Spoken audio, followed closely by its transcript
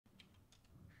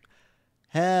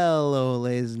Hello,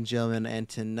 ladies and gentlemen, and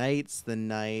tonight's the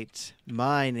night.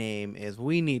 My name is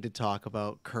We Need to Talk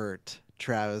About Kurt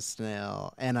Travis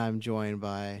Snell, and I'm joined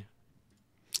by...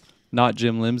 Not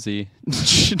Jim Limsey.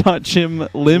 Not Jim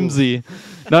Limsey.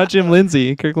 Not Jim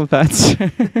Lindsay. Kirklin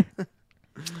Patzer.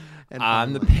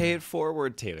 I'm the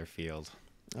pay-it-forward Taylor Field.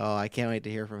 Oh, I can't wait to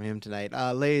hear from him tonight.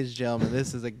 Ladies and gentlemen,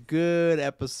 this is a good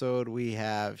episode we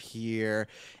have here.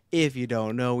 If you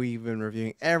don't know, we've been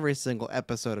reviewing every single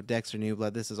episode of Dexter New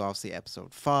Blood. This is obviously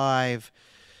episode 5.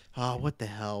 Oh, what the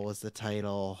hell was the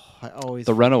title?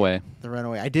 The Runaway. The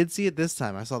Runaway. I did see it this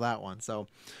time. I saw that one. So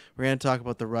we're going to talk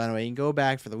about The Runaway. You can go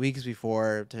back for the weeks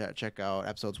before to check out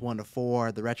episodes 1 to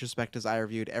 4. The retrospectives I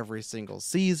reviewed every single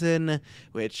season,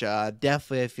 which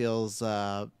definitely feels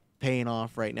paying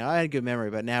off right now. I had a good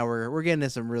memory, but now we're getting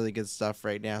into some really good stuff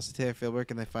right now. So Taylor Field, where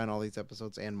can they find all these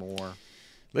episodes and more?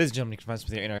 Ladies and gentlemen, you can find us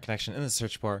with your internet connection in the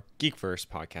search bar. GeekVerse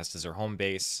podcast is our home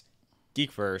base.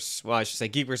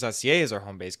 GeekVerse.ca is our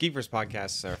home base. GeekVerse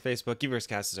podcast is our Facebook.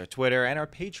 GeekVerseCast is our Twitter. And our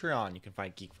Patreon. You can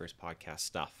find GeekVerse podcast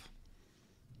stuff.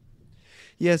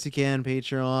 Yes, you can.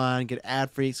 Patreon. Get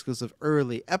ad-free exclusive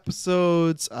early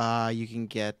episodes. You can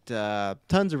get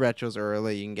tons of retros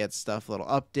early. You can get stuff, little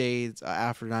updates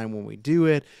after 9 when we do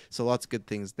it. So lots of good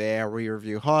things there. We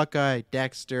review Hawkeye,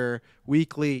 Dexter,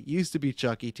 weekly. Used to be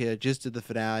Chucky. Taylor just did the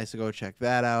finale, so go check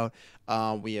that out.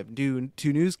 We have two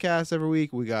newscasts every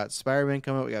week. We got Spider-Man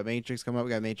coming up. We got Matrix coming up.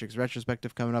 We got Matrix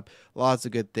Retrospective coming up. Lots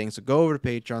of good things. So go over to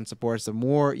Patreon. Support us. The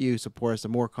more you support us, the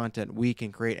more content we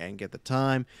can create and get the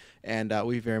time. And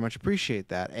we very much appreciate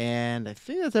that. And I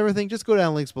think that's everything. Just go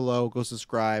down links below. Go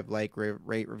subscribe, like,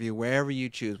 rate, review, wherever you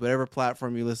choose. Whatever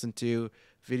platform you listen to,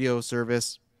 video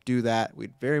service, do that.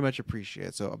 We'd very much appreciate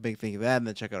it. So a big thank you for that. And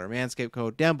then check out our Manscaped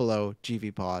code down below.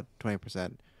 GVPod,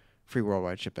 20% free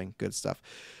worldwide shipping. Good stuff.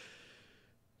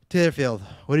 Taylor Field,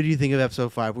 what did you think of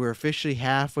episode 5? We're officially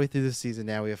halfway through the season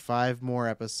now. We have 5 more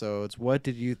episodes. What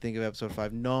did you think of episode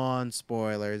 5?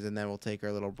 Non-spoilers, and then we'll take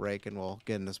our little break and we'll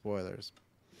get into spoilers.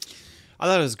 I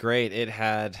thought it was great. It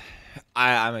had...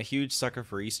 I'm a huge sucker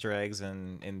for Easter eggs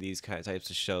in these kind of types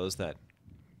of shows that,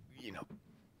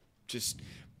 just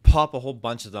pop a whole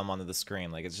bunch of them onto the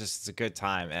screen. Like, it's a good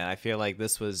time. And I feel like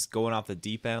this was going off the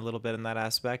deep end a little bit in that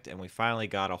aspect. And we finally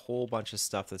got a whole bunch of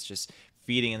stuff that's just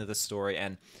feeding into the story.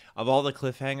 And of all the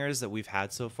cliffhangers that we've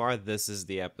had so far, this is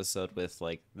the episode with,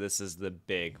 this is the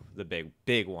big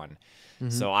one. Mm-hmm.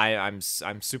 So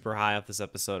I'm super high off this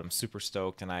episode. I'm super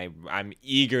stoked, and I'm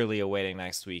eagerly awaiting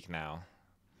next week now.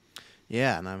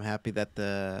 Yeah, and I'm happy that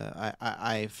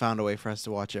I found a way for us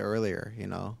to watch it earlier,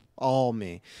 All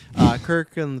me.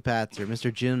 Kirklin Patzer,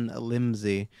 Mr. Jim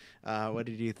Limsey. What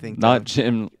did you think? Not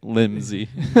Jim Limsey.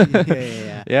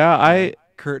 Yeah. Yeah,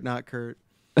 Kurt, not Kurt.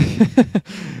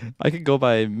 I could go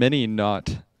by many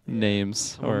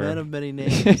names. Or man of many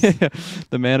names.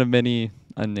 The man of many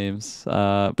unnames.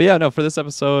 But yeah, no, for this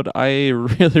episode, I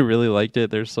really, really liked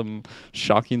it. There's some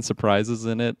shocking surprises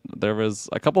in it. There was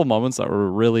a couple of moments that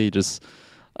were really just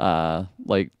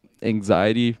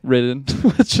anxiety ridden.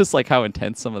 It's just how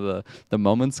intense some of the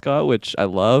moments got, which I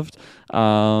loved.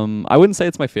 I wouldn't say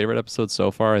it's my favorite episode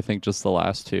so far. I think just the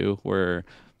last 2 were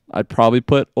I'd probably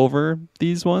put over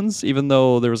these ones, even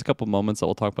though there was a couple moments that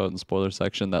we'll talk about in the spoiler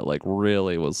section that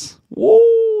really was, whoa,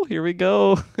 here we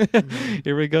go.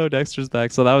 Here we go, Dexter's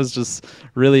back. So that was just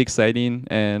really exciting.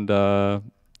 And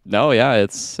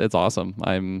it's awesome.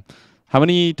 How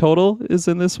many total is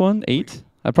in this one? 8?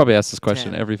 I probably ask this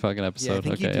question 10. every fucking episode.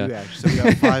 Yeah, I think you do, actually. So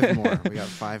we got 5 more.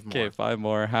 Okay, 5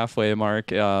 more. Halfway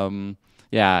mark.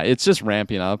 It's just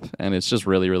ramping up, and it's just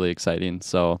really, really exciting.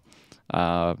 So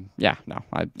I think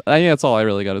that's all I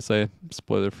really got to say.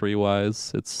 Spoiler free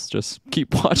wise, it's just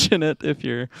keep watching it if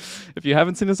you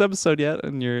haven't seen this episode yet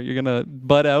and you're gonna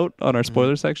butt out on our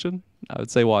spoiler section. I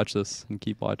would say watch this and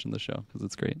keep watching the show because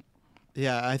it's great.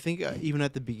 Yeah, I think even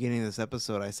at the beginning of this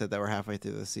episode, I said that we're halfway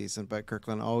through the season, but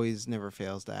Kirklin always never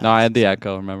fails to ask. No, I had the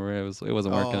echo. Remember, it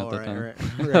wasn't working at the time. Right.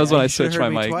 That was when I switched my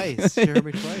mic. She heard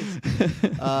me twice.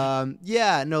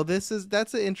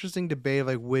 That's an interesting debate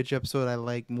of which episode I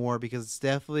like more, because it's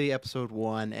definitely episode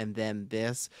 1 and then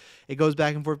this. It goes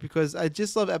back and forth because I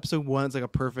just love episode 1. It's a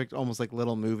perfect, almost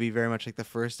little movie, very much like the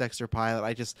first Dexter pilot.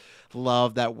 I just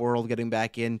love that world, getting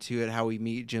back into it, how we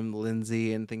meet Jim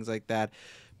Lindsay and things like that.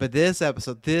 But this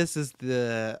episode, this is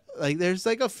there's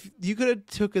you could have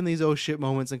taken these oh shit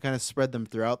moments and kind of spread them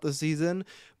throughout the season,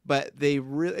 but they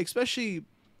really, especially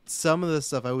some of the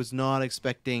stuff I was not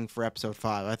expecting for episode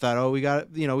 5. I thought, we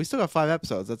got, we still got 5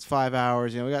 episodes. That's 5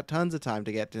 hours. We got tons of time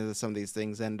to get to some of these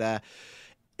things. And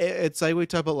it's like we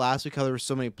talked about last week, how there were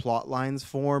so many plot lines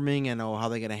forming and how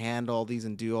they're going to handle all these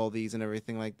and do all these and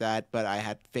everything like that. But I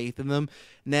had faith in them.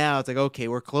 Now it's like, okay,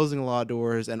 we're closing a lot of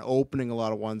doors and opening a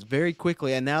lot of ones very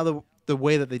quickly. And now the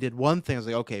way that they did one thing, I was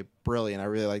like, okay, brilliant. I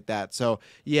really like that. So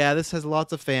yeah, this has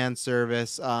lots of fan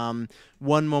service.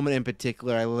 One moment in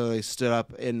particular, I literally stood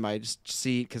up in my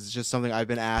seat because it's just something I've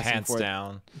been asking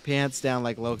for. Pants down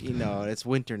like Loki. No, it's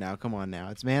winter now. Come on now.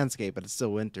 It's Manscaped, but it's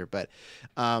still winter. But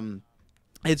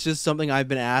it's just something I've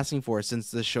been asking for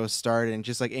since the show started, and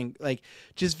just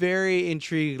just very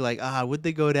intrigued. Like, would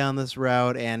they go down this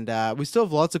route? And we still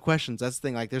have lots of questions. That's the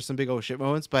thing. Like, there's some big oh shit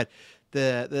moments, but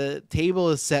the table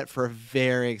is set for a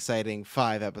very exciting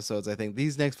 5 episodes. I think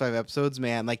these next 5 episodes,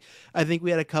 man. Like, I think we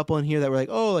had a couple in here that were like,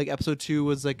 oh, like episode 2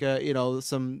 was like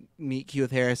some meet cute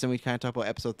with Harris, and we kind of talked about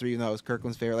episode 3, even though that was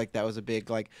Kirklin's favorite. Like, that was a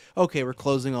big like, okay, we're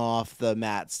closing off the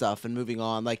Matt stuff and moving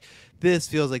on. Like, this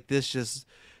feels like this just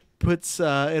puts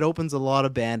it opens a lot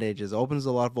of bandages, opens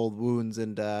a lot of old wounds,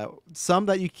 and some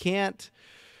that you can't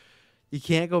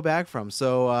go back from.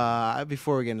 So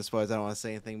before we get into spoilers, I don't want to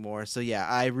say anything more. So yeah,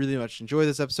 I really much enjoy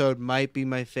this episode. Might be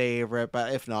my favorite,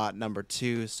 but if not, number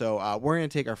 2. So we're gonna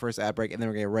take our first ad break, and then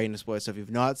we're gonna get right into spoilers. So if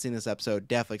you've not seen this episode,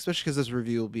 definitely, especially because this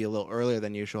review will be a little earlier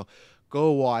than usual,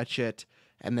 go watch it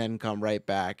and then come right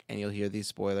back, and you'll hear these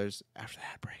spoilers after the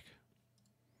ad break.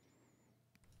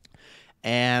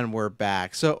 And we're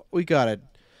back. So we gotta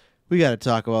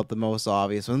talk about the most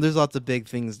obvious one. There's lots of big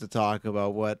things to talk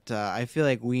about. What I feel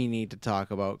like we need to talk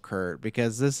about Kurt,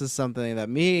 because this is something that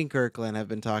me and Kirklin have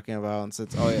been talking about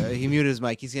since. Oh yeah, he muted his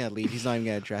mic. He's gonna leave. He's not even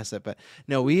gonna address it. But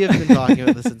no, we have been talking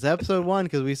about this since episode 1,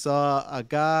 because we saw a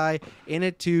guy in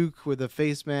a toque with a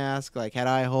face mask, like had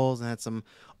eye holes and had some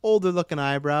older looking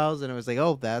eyebrows, and it was like,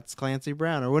 oh, that's Clancy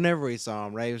Brown, or whenever we saw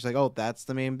him, right? It was like, oh, that's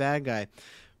the main bad guy.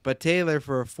 But Taylor,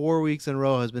 for 4 weeks in a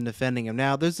row, has been defending him.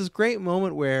 Now, there's this great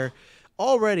moment where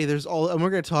already and we're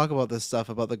going to talk about this stuff,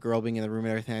 about the girl being in the room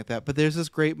and everything like that, but there's this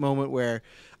great moment where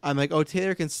I'm like, oh,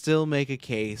 Taylor can still make a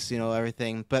case,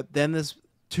 everything. But then this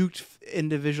toothed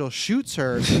individual shoots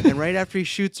her, and right after he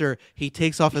shoots her, he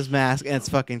takes off his mask, and it's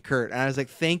fucking Kurt. And I was like,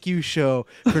 thank you, show,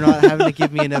 for not having to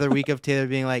give me another week of Taylor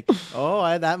being like,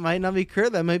 oh, that might not be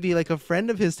Kurt. That might be like a friend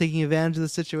of his taking advantage of the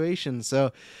situation.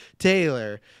 So,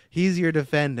 Taylor, he's your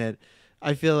defendant.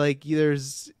 I feel like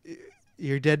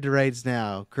you're dead to rights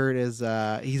now. Kurt is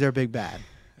he's our big bad.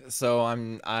 So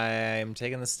I'm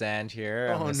taking the stand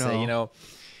here. I'm gonna no.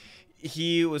 say,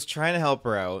 he was trying to help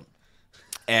her out,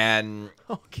 and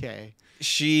okay,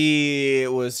 she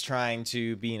was trying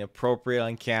to be inappropriate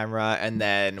on camera, and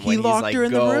then when he locked he's like, her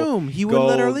in the room, he wouldn't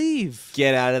let her leave.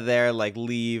 Get out of there, like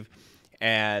leave,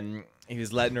 and he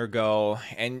was letting her go,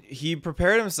 and he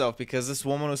prepared himself because this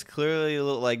woman was clearly a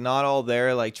little, like, not all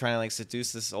there, like trying to like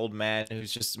seduce this old man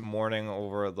who's just mourning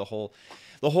over the whole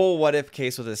what if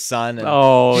case with his son.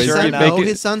 And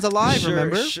his son's alive.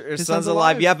 Remember, his son's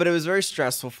alive. Yeah, but it was very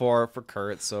stressful for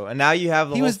Kurt. So, and now you have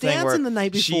the whole thing where he was dancing the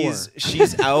night before.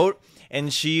 She's out.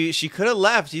 And she could have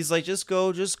left. He's like, just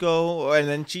go. And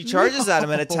then she charges at him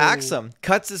and attacks him.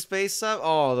 Cuts his face up.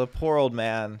 Oh, the poor old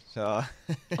man.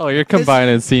 Oh, you're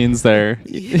combining scenes there.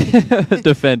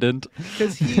 Defendant.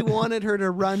 Because he wanted her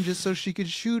to run just so she could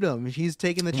shoot him. He's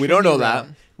taking the We don't know that.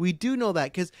 We do know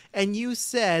that. And you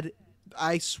said,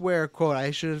 I swear, quote,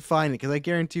 I should find it because I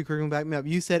guarantee you, Kirklin, back me up.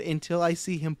 You said, until I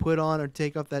see him put on or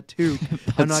take off that toque,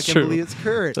 I'm not going to believe it's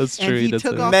Kurt. That's and true. He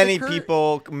took off many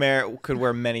people could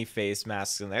wear many face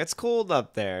masks in there. It's cold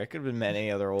up there. It could have been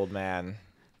many other old man.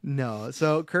 No,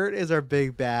 so Kurt is our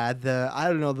big bad. The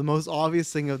most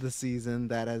obvious thing of the season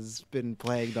that has been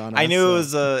plagued on us. I knew it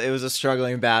was a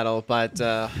struggling battle, but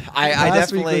I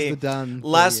definitely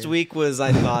last week was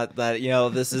I thought that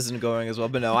this isn't going as well,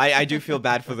 but no, I do feel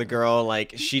bad for the girl.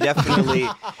 Like she definitely,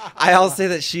 I'll say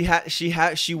that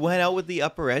she went out with the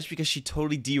upper edge because she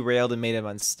totally derailed and made him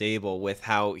unstable with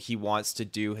how he wants to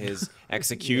do his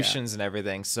executions and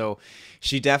everything. So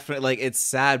she definitely it's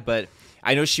sad, but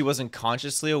I know she wasn't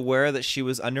consciously aware that she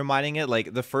was undermining it.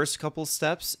 Like the first couple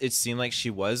steps, it seemed like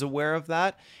she was aware of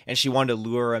that, and she wanted to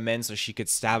lure him in so she could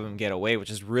stab him and get away,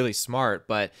 which is really smart.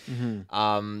 But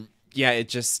it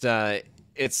just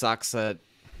it sucks that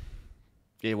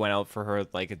it went out for her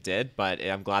like it did. But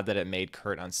I'm glad that it made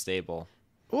Kurt unstable.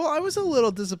 Well, I was a little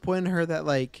disappointed in her that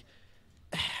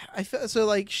I felt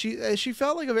so she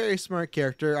felt like a very smart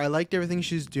character. I liked everything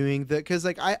she's doing because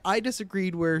I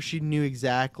disagreed where she knew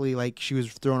exactly she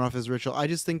was thrown off his ritual. I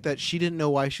just think that she didn't know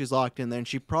why she was locked in there, and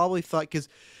she probably thought because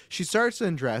she starts to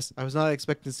undress. I was not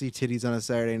expecting to see titties on a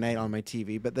Saturday night on my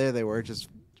TV, but there they were just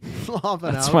flopping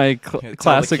out. That's my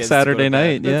classic Saturday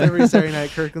night. That's every Saturday night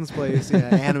at Kirklin's place. Yeah,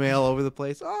 anime all over the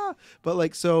place.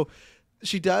 But so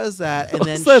she does that, and What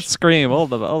then was that scream?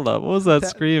 Hold up. What was that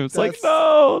scream? It's like, that's-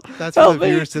 no. That's help for the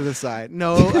me. viewers to the side.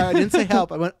 No, I didn't say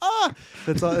help. I went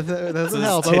That's all. That So doesn't his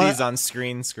help. titties on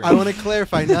screen. I want to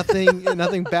clarify.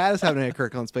 Nothing bad is happening at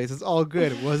Kirklin's place. It's all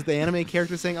good. Was the anime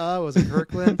character saying Was it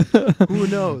Kirklin? Who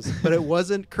knows? But it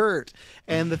wasn't Kurt.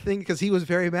 And the thing, because he was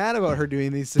very mad about her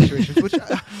doing these situations, which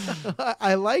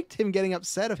I liked him getting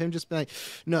upset of him just being like,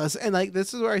 no. And like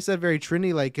this is where I said very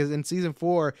Trinity like, because in season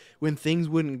 4 when things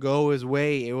wouldn't go his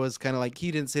way, it was kind of like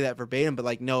he didn't say that verbatim, but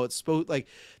like no, it's supposed like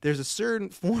there's a certain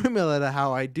formula to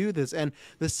how I do this. And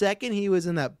the second he was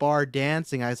in that bar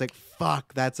dancing, I was like,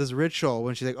 fuck, that's his ritual.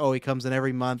 When she's like, oh, he comes in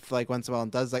every month, like once in a while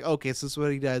and does like, okay, so this is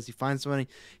what he does. He finds somebody,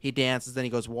 he dances, then he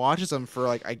goes watches them for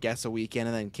like I guess a weekend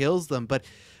and then kills them. But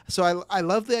so I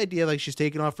love the idea like she's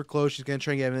taking off her clothes, she's gonna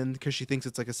try and get him in because she thinks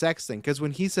it's like a sex thing. Because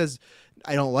when he says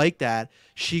I don't like that,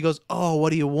 she goes, oh, what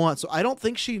do you want? So I don't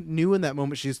think she knew in that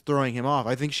moment she's throwing him off.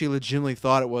 I think she legitimately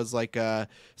thought it was like a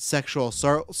sexual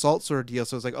assault sort of deal.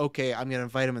 So it's like, okay, I'm gonna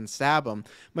invite him and stab him.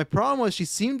 My problem was she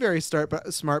seemed very smart,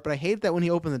 but I hated that when he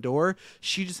opened the door,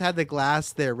 she just had the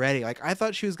glass there ready. Like I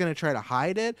thought she was gonna try to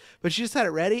hide it, but she just had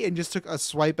it ready and just took a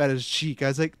swipe at his cheek. I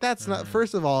was like, that's not.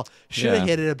 First of all, should have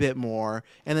hit it a bit more,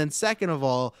 and then second of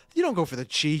all, you don't go for the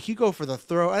cheek, you go for the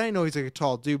throat. I know he's like a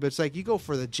tall dude, but it's like you go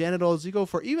for the genitals, you go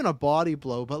for even a body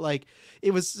blow. But like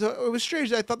it was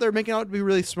strange. I thought they were making out to be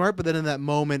really smart, but then in that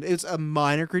moment, it's a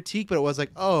minor critique, but it was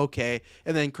like, oh, okay.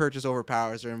 And then Kurt just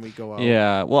overpowers her, and we go out.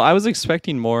 Yeah. Well, I was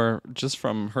expecting more just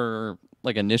from her,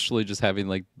 like initially just having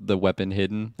like the weapon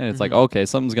hidden, and it's like, okay,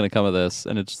 something's gonna come of this,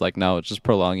 and it's just like, no, it's just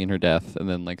prolonging her death, and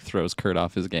then like throws Kurt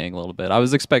off his gang a little bit. I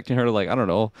was expecting her to like, I don't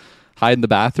know, hide in the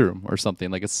bathroom or something.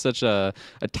 Like it's such a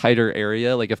tighter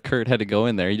area. Like if Kurt had to go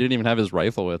in there, he didn't even have his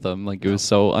rifle with him. Like it was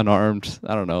so unarmed.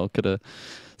 I don't know. Could have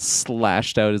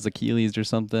slashed out his Achilles or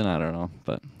something. I don't know.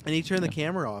 But And he turned the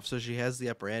camera off, so she has the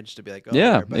upper edge to be like, oh,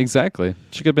 yeah, there, but exactly.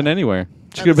 She could have been anywhere.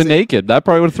 She At could have the been same- naked. That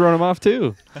probably would have thrown him off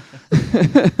too.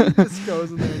 just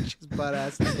goes in there and she's butt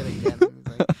ass naked again. And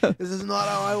he's like, this is not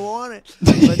how I want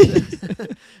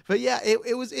it. But yeah,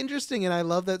 it was interesting, and I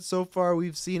love that so far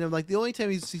we've seen him. Like the only time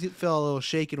he felt a little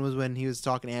shaken was when he was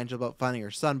talking to Angela about finding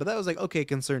her son. But that was like, okay,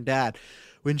 concerned dad.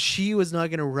 When she was not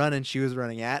going to run and she was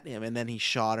running at him, and then he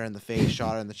shot her in the face,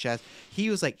 shot her in the chest, he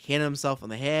was like hitting himself on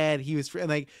the head. He was and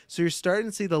like, so you're starting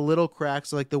to see the little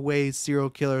cracks, like the way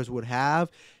serial killers would have.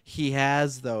 He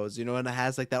has those, you know, and it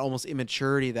has like that almost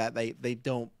immaturity that they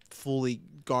don't fully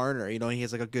garner, you know. And he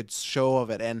has like a good show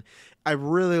of it, and I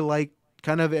really like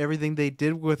kind of everything they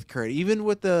did with Kurt, even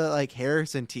with the like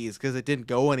Harrison tease, because it didn't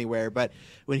go anywhere. But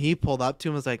when he pulled up to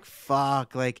him, I was like,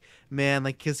 fuck, like, man,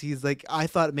 like, because he's like, I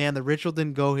thought, man, the ritual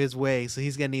didn't go his way, so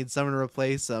he's gonna need someone to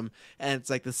replace him. And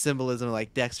it's like the symbolism of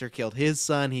like Dexter killed his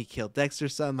son, he killed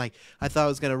Dexter's son. Like I thought it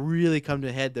was gonna really come to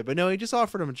a head there, but no, he just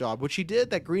offered him a job, which he did.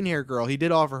 That green hair girl, he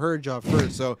did offer her a job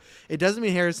first, so it doesn't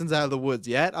mean Harrison's out of the woods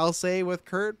yet, I'll say, with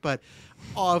Kurt. But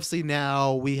obviously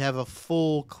now we have a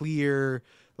full, clear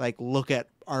like look at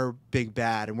our big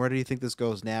bad. And where do you think this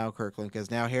goes now, Kirklin? Because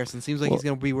now Harrison seems like he's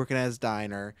going to be working at his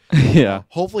diner. Yeah.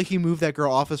 Hopefully he moved that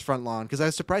girl off his front lawn, because I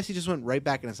was surprised he just went right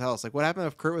back in his house. Like what happened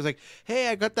if Kurt was like, hey,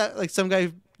 I got that, like some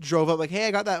guy drove up like, hey,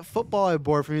 I got that football I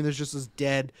bought from you. There's just this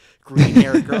dead green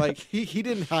haired girl. Like he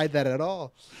didn't hide that at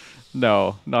all.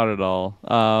 No, not at all.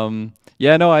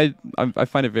 Yeah, no, I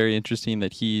find it very interesting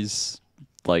that he's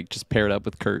like just paired up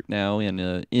with Kurt now in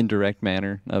an indirect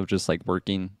manner of just like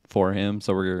working for him.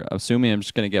 So we're assuming I'm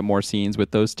just going to get more scenes with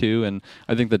those two, and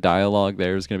I think the dialogue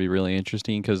there is going to be really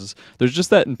interesting, because there's just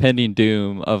that impending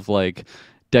doom of like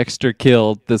Dexter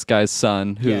killed this guy's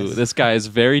son, who this guy is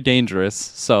very dangerous.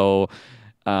 So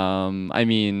I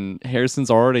mean,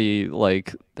 Harrison's already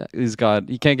like,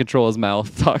 he can't control his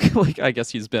mouth talk. Like I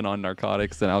guess he's been on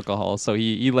narcotics and alcohol, so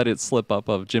he let it slip up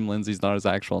of Jim Lindsay's not his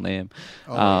actual name.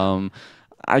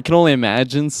 I can only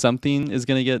imagine something is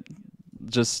gonna get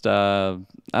just I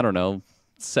don't know,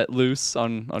 set loose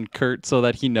on Kurt, so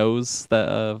that he knows that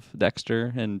of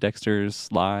Dexter and Dexter's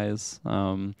lies.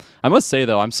 I must say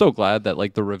though, I'm so glad that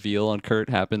like the reveal on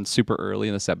Kurt happened super early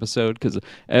in this episode, because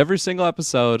every single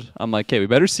episode I'm like, okay, we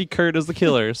better see Kurt as the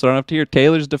killer, so I don't have to hear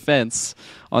Taylor's defense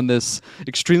on this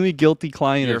extremely guilty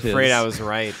client You're of his. afraid I was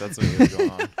right. That's what you were going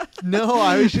on. No,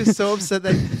 I was just so upset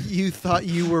that you thought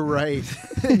you were right.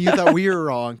 and you thought we were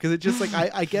wrong because it just like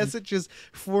I guess it just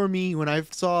for me when I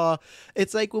saw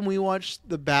it's like when we watched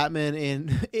the Batman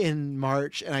in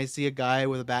March and I see a guy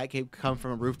with a bat cape come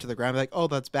from a roof to the ground, I'm like, oh,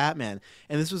 that's Batman.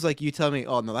 And this was like you tell me,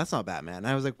 oh no, that's not Batman. And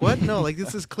I was like, what? No, like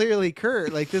this is clearly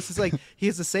Kurt. Like this is like he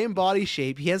has the same body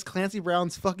shape. He has Clancy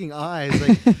Brown's fucking eyes.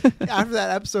 Like after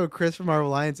that episode, Chris from Marvel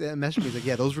Alliance messaged me. He's like,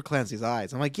 yeah, those were Clancy's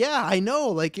eyes. I'm like, yeah, I know.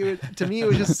 Like to me, it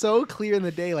was just so clear in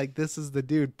the day. Like this is the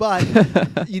dude. But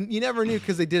you never knew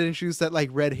because they did introduce that like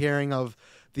red herring of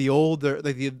the older,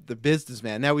 like the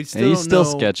businessman. Now we still he's don't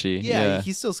still know. sketchy. Yeah,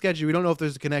 he's still sketchy. We don't know if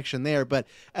there's a connection there, but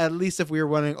at least if we were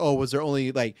wondering, oh, was there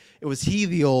only like was he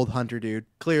the old hunter dude?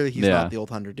 Clearly, he's not the old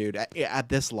hunter dude at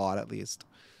this lot, at least.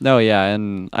 No, yeah,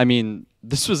 and I mean,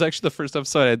 this was actually the first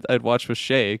episode I'd watched with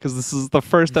Shay because this is the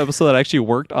first episode that actually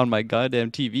worked on my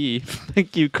goddamn TV.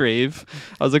 Thank you, Crave.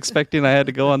 I was expecting I had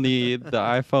to go on the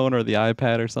iPhone or the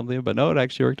iPad or something, but no, it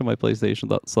actually worked on my PlayStation,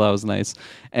 so that was nice.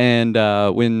 And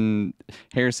when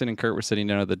Harrison and Kurt were sitting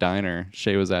down at the diner,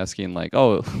 Shay was asking like,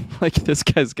 "Oh, like this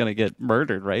guy's gonna get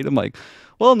murdered, right?" I'm like,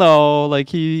 "Well, no, like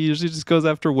he usually just goes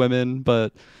after women,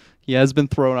 but." He has been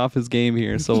thrown off his game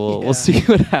here, so we'll see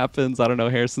what happens. I don't know.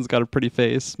 Harrison's got a pretty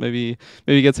face. Maybe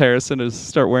he gets Harrison to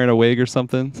start wearing a wig or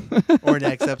something. Or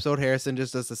next episode, Harrison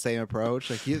just does the same approach.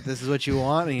 Like, this is what you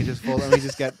want, and you just we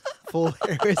just get full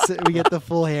Harrison. We get the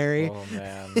full Harry. Oh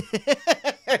man.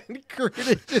 Kurt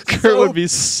would be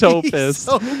so pissed.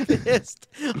 So pissed.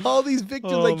 All these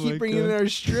victims keep bringing in our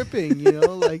stripping. You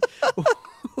know, like.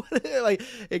 Like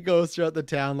it goes throughout the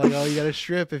town like, oh, you got to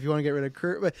strip if you want to get rid of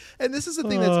Kurt. And this is the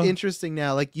thing that's interesting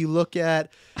now. Like you look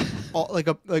at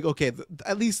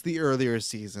at least the earlier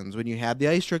seasons when you had the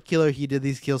ice truck killer, he did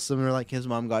these kills similar, like his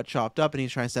mom got chopped up and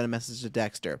he's trying to send a message to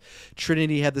Dexter.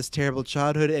 Trinity had this terrible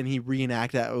childhood and he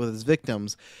reenacted that with his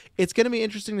victims. It's going to be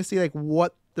interesting to see like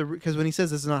what because when he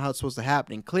says this is not how it's supposed to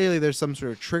happen, clearly there's some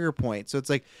sort of trigger point. So it's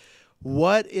like,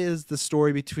 what is the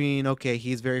story between, okay,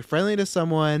 he's very friendly to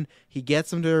someone, he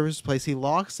gets them to his place, he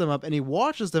locks them up, and he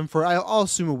watches them for, I'll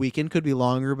assume a weekend, could be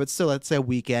longer, but still, let's say a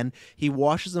weekend. He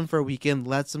watches them for a weekend,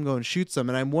 lets them go and shoots them,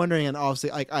 and I'm wondering, and obviously,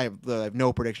 like, I have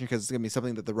no prediction because it's going to be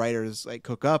something that the writers, like,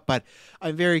 cook up, but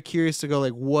I'm very curious to go,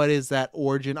 like, what is that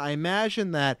origin? I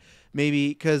imagine that maybe,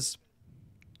 because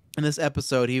in this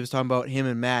episode, he was talking about him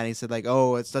and Matt, and he said, like,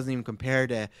 oh, it doesn't even compare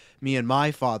to me and my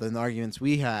father and the arguments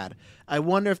we had. I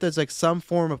wonder if there's, like, some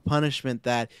form of punishment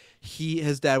that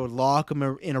his dad would lock him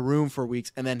in a room for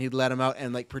weeks, and then he'd let him out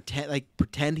and, like,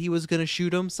 pretend he was going to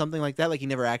shoot him, something like that. Like, he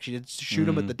never actually did shoot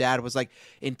him, but the dad was, like,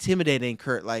 intimidating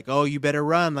Kurt, like, oh, you better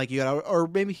run, like, you gotta, or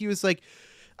maybe he was, like,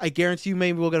 I guarantee you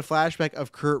maybe we'll get a flashback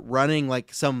of Kurt running,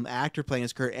 like some actor playing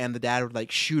as Kurt, and the dad would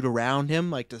like shoot around him,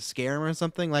 like to scare him or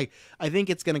something. Like, I think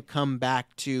it's going to come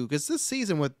back to, because this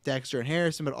season with Dexter and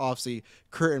Harrison, but obviously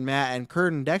Kurt and Matt, and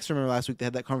Kurt and Dexter, remember last week they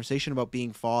had that conversation about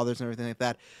being fathers and everything like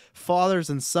that. Fathers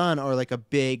and son are like a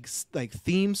big like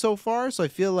theme so far. So I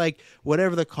feel like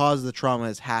whatever the cause of the trauma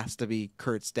is has to be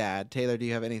Kurt's dad. Taylor, do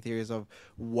you have any theories of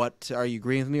what, are you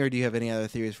agreeing with me, or do you have any other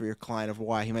theories for your client of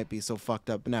why he might be so fucked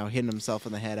up now, hitting himself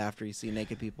in the head after he see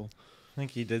naked people? I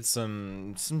think he did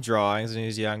some drawings when he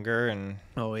was younger, and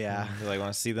oh yeah, he like,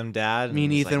 want to see them, Dad. Me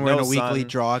and Ethan were in a weekly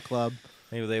draw club.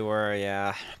 Maybe they were,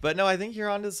 yeah. But no, I think you're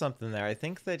onto something there. I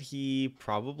think that he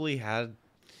probably had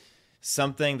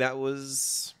something that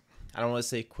was, I don't want to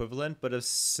say equivalent, but of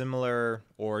similar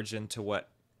origin to what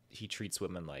he treats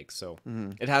women like. So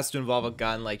it has to involve a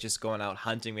gun, like just going out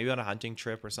hunting, maybe on a hunting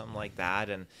trip or something like that,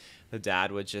 and the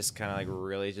dad would just kind of like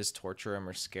really just torture him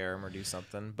or scare him or do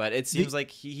something. But it seems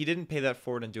like he didn't pay that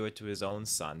forward and do it to his own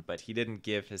son, but he didn't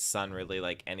give his son really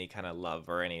like any kind of love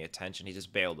or any attention. He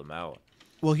just bailed him out.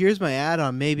 Well, here's my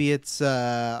add-on. Maybe it's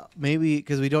maybe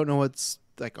because we don't know what's,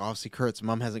 like, obviously Kurt's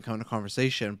mom hasn't come to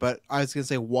conversation, but I was gonna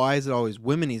say, why is it always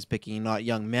women he's picking, not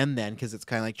young men then? Because it's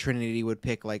kind of like Trinity would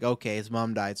pick, like, okay, his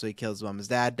mom died, so he kills his mom. His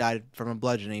dad died from a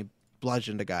bludgeon, he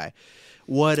bludgeoned a guy.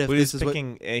 What if this is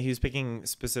picking? He was picking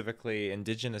specifically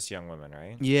indigenous young women,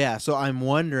 right? Yeah, so I'm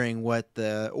wondering what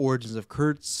the origins of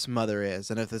Kurt's mother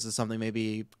is, and if this is something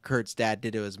maybe Kurt's dad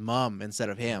did to his mom instead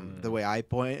of him. The way I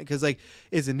point, because like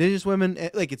it's indigenous women,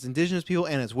 like it's indigenous people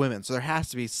and it's women, so there has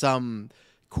to be some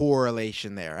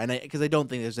correlation there. And because I don't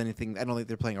think there's anything, I don't think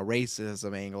they're playing a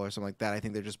racism angle or something like that. I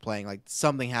think they're just playing like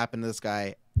something happened to this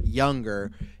guy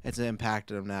younger, it's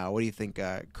impacted him now. What do you think,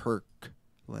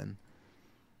 Kirklin?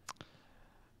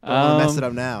 Don't want to mess it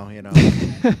up now, you know.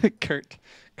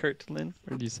 Kirklin?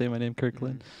 Or do you say my name,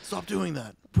 Kirklin? Stop doing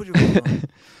that. Put your phone on.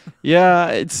 Yeah,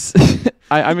 it's.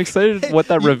 I'm excited what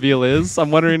that reveal is.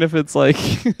 I'm wondering if it's like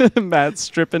Matt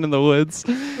stripping in the woods,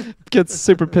 gets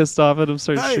super pissed off at him,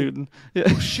 starts Hey! shooting. Yeah.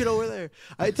 Oh, shit over there.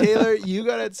 Taylor, you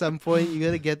got at some point, you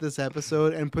got to get this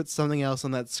episode and put something else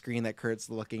on that screen that Kurt's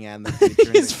looking at in the future.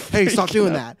 And He's like, hey, stop freaking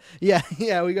doing out. that.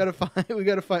 Yeah, we got to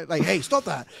find, like, hey, stop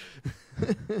that.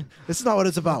 This is not what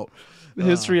it's about.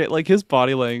 His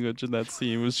body language in that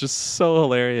scene was just so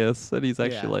hilarious, and he's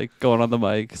actually Yeah. like going on the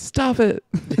mic, "Stop it!"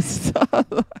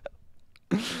 Stop.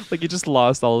 Like he just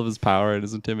lost all of his power and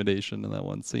his intimidation in that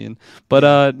one scene.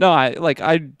 But no, I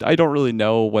don't really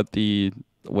know what the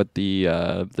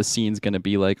scene's gonna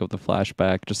be like of the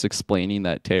flashback, just explaining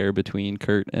that tear between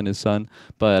Kurt and his son.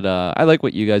 But I like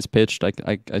what you guys pitched.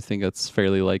 I think that's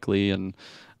fairly likely, and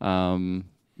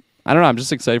I don't know. I'm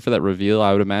just excited for that reveal.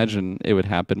 I would imagine it would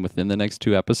happen within the next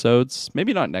 2 episodes.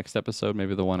 Maybe not next episode.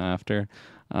 Maybe the one after.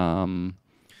 I don't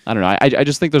know. I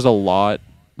just think there's a lot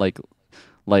like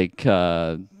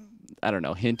I don't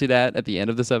know, hinted at the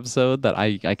end of this episode that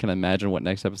I can imagine what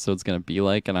next episode's going to be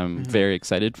like, and I'm very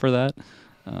excited for that.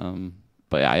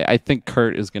 But I think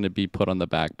Kurt is going to be put on the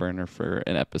back burner for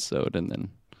an episode and then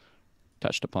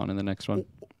touched upon in the next one.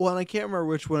 Well, and I can't remember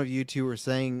which one of you two were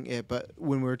saying it, but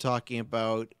when we were talking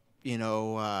about,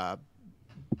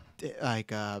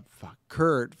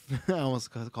 Kurt, I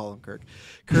almost call him Kirk.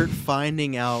 Kurt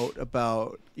finding out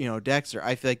about, Dexter.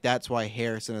 I feel like that's why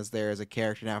Harrison is there as a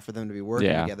character now for them to be working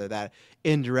together. That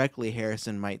indirectly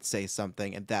Harrison might say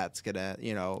something, and that's gonna,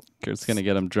 Kurt's gonna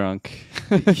get him drunk.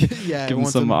 Yeah, give him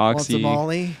some oxy. Want some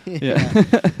Molly. Yeah.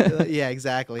 Yeah,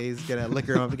 exactly. He's gonna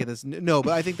liquor him up to get this. No,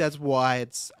 but I think that's why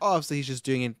it's obviously he's just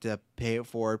doing it to pay it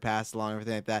forward, pass it along,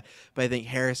 everything like that. But I think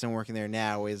Harrison working there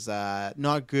now is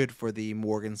not good for the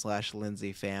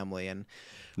Morgan/Lindsay family, and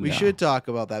we should talk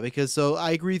about that because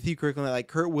I agree with you, Kirklin, that like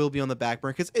Kurt will be on the back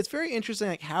burner because it's very interesting.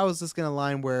 Like, how is this going to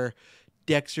align where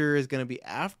Dexter is going to be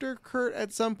after Kurt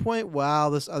at some point while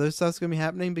this other stuff's going to be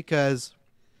happening? Because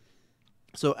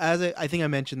as I think I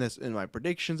mentioned this in my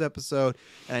predictions episode,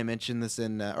 and I mentioned this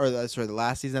in the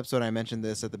last season episode. I mentioned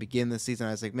this at the beginning of the season.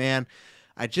 I was like, man,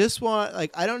 I just want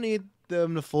I don't need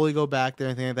them to fully go back there or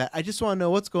anything like that. I just want to know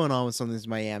what's going on with some of these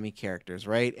Miami characters,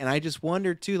 right? And I just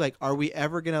wondered too, like, are we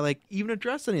ever gonna even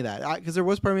address any of that? Because there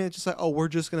was part of me that's just like, oh, we're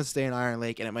just gonna stay in Iron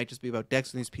Lake, and it might just be about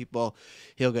Dexter and these people.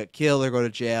 He'll get killed or go to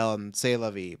jail and say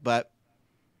la vie. But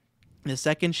the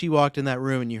second she walked in that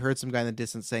room and you heard some guy in the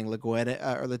distance saying Maria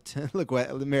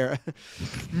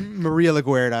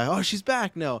LaGuardia, oh, she's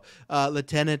back. No,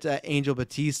 Lieutenant Angel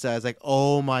Batista is like,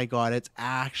 oh my God, it's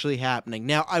actually happening.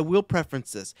 Now, I will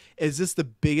preference this. Is this the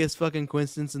biggest fucking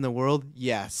coincidence in the world?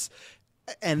 Yes.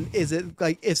 And is it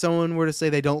like, if someone were to say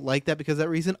they don't like that because of that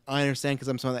reason, I understand because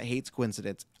I'm someone that hates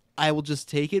coincidence. I will just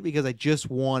take it because I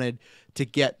just wanted to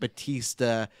get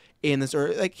Batista in this,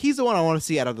 or like he's the one I want to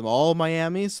see out of them all,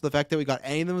 Miami. So the fact that we got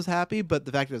any of them was happy, but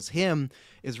the fact that it was him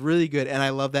is really good, and I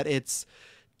love that it's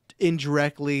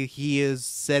indirectly he is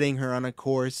setting her on a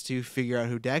course to figure out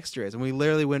who Dexter is, and we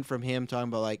literally went from him talking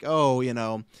about like, oh,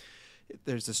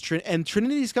 there's this and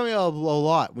Trinity's coming out a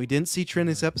lot. We didn't see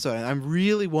Trinity's episode, and I'm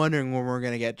really wondering when we're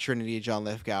gonna get Trinity John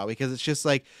Lithgow because it's just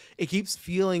like it keeps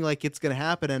feeling like it's gonna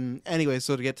happen. And anyway,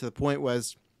 so to get to the point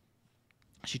was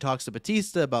she talks to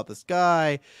Batista about this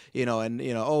guy,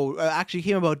 actually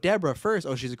came about Deborah first.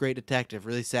 Oh, she's a great detective.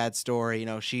 Really sad story.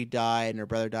 She died and her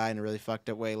brother died in a really fucked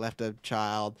up way, left a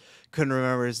child, couldn't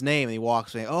remember his name. And he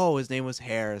walks away. Oh, his name was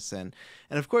Harrison.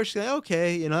 And of course she's like,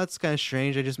 okay, that's kind of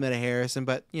strange. I just met a Harrison,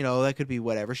 but that could be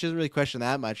whatever. She doesn't really question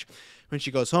that much when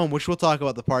she goes home, which we'll talk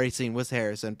about the party scene with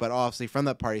Harrison. But obviously from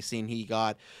that party scene, he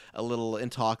got a little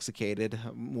intoxicated,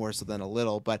 more so than a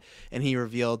little, and he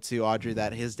revealed to Audrey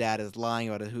that his dad is lying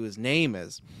about who his name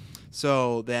is.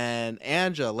 So then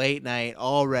Angela, late night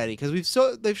already, because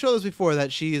they've showed us before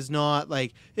that she is not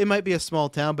like, it might be a small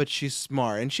town, but she's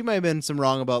smart, and she might have been some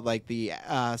wrong about like the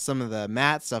some of the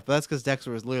Matt stuff, but that's because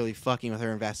Dexter was literally fucking with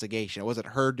her investigation. It wasn't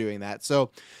her doing that.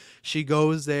 So she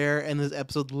goes there, and this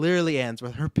episode literally ends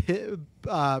with her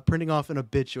printing off an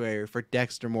obituary for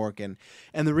Dexter Morgan.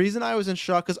 And the reason I was in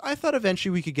shock, because I thought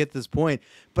eventually we could get to this point,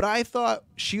 but I thought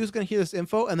she was going to hear this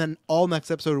info, and then all next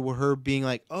episode were her being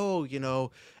like, oh,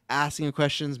 asking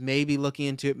questions, maybe looking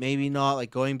into it, maybe not, like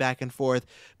going back and forth.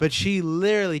 But she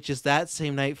literally just that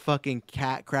same night fucking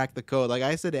cracked the code. Like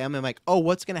I said to Emma, I'm like, oh,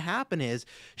 what's going to happen is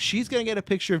she's going to get a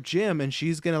picture of Jim and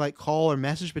she's going to like call or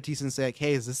message Batista and say like,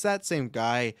 hey, is this that same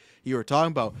guy you were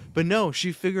talking about? But no,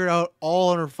 she figured out all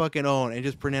on her fucking own and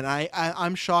just pretend.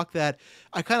 I'm shocked that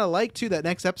I kind of like too that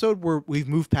next episode where we've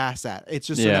moved past that. It's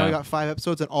just so now we got 5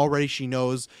 episodes and already she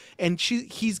knows, and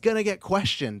he's going to get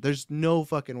questioned. There's no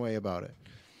fucking way about it.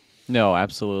 No,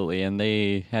 absolutely. And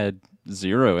they had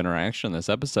 0 interaction this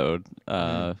episode,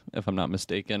 if I'm not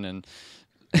mistaken. And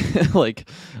like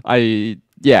I'm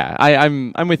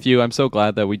with you. I'm so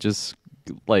glad that we just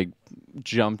like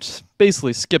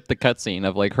basically skipped the cutscene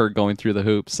of like her going through the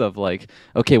hoops of like,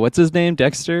 okay, what's his name?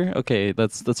 Dexter? Okay,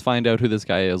 let's find out who this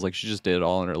guy is. Like she just did it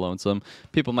all on her lonesome.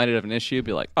 People might have an issue,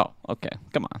 be like, oh, okay,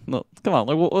 come on,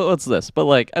 like, what's this? But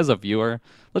like as a viewer,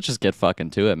 let's just get fucking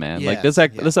to it, man. Like this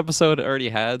this episode already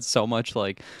had so much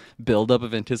like buildup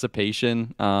of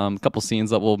anticipation. A couple scenes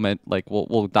that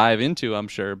we'll dive into, I'm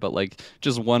sure, but like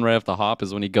just one right off the hop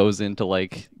is when he goes into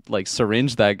like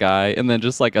syringe that guy, and then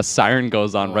just like a siren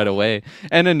goes on right away.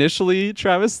 And initially,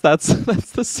 Travis, that's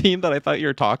the scene that I thought you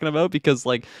were talking about, because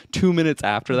like 2 minutes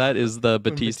after that is the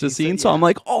Batista scene. So I'm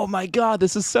like, oh my god,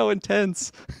 this is so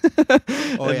intense.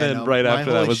 Right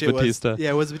after that was Batista.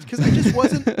 It was because I just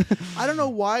wasn't. I don't know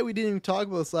why we didn't even talk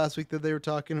about this last week. That they were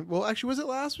talking. Well, actually, was it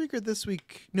last week or this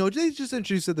week? No, they just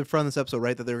introduced at the front of this episode,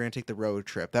 right? That they were going to take the road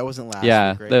trip. That wasn't last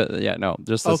week, right? No,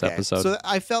 just this episode. So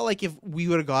I felt like if we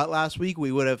would have got last week,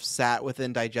 we would have sat with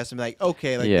and digested, and be like,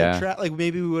 okay, like like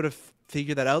maybe we would have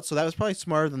figured that out. So that was probably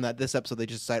smarter than that. This episode, they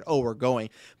just decide, oh, we're going.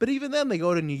 But even then, they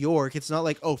go to New York. It's not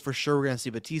like, oh, for sure we're going to see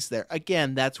Batista there.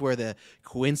 Again, that's where the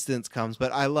coincidence comes.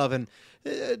 But I love, and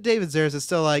David Zares is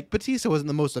still like, Batista wasn't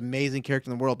the most amazing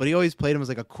character in the world, but he always played him as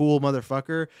like a cool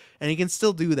motherfucker, and he can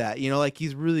still do that. You know, like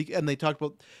he's really, and they talked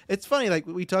about, it's funny, like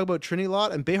we talk about Trinity a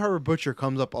lot, and Bay Harbor Butcher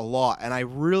comes up a lot, and I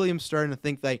really am starting to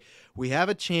think like we have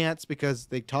a chance, because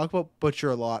they talk about Butcher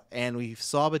a lot, and we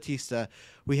saw Batista,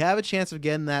 we have a chance of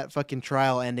getting that fucking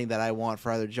trial ending that I want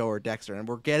for either Joe or Dexter, and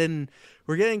we're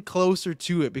getting closer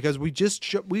to it, because we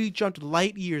jumped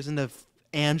light years into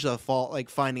Angela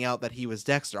finding out that he was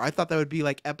Dexter. I thought that would be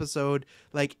like episode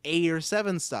like 8 or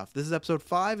 7 stuff. This is episode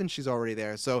 5 and she's already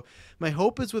there. So my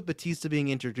hope is with Batista being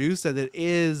introduced that it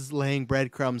is laying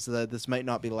breadcrumbs so that this might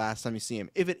not be the last time you see him.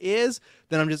 If it is,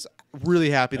 then I'm just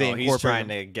really happy they incorporate he's trying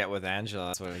to get with Angela.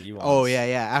 That's what he wants. Oh yeah.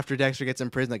 After Dexter gets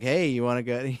in prison, like, hey, you want to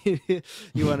go?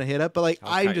 You want to hit up? But like,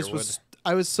 I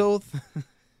was so.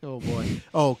 Oh boy!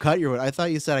 Oh, cut your wood. I thought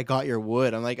you said I got your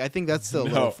wood. I'm like, I think that's still a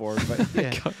little forward, but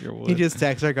yeah. Got your wood. He just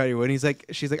texted, I got your wood. And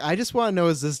she's like, I just want to know,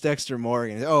 is this Dexter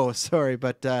Morgan? Oh, sorry,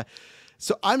 but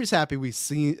so I'm just happy we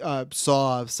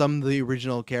saw some of the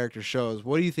original character shows.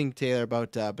 What do you think, Taylor,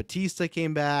 about Batista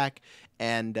came back,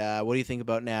 and what do you think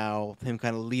about now him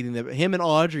kind of him and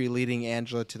Audrey leading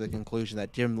Angela to the conclusion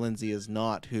that Jim Lindsay is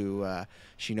not who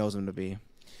she knows him to be?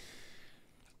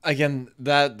 Again,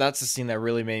 that's a scene that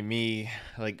really made me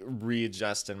like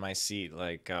readjust in my seat,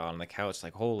 like on the couch,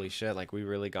 like holy shit, like we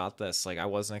really got this. Like I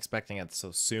wasn't expecting it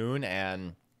so soon,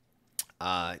 and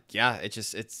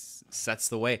it sets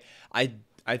the way. I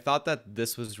thought that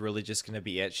this was really just gonna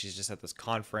be it. She's just at this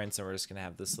conference, and we're just gonna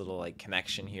have this little like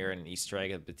connection here and an Easter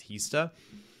egg of Batista.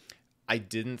 I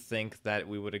didn't think that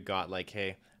we would have got like,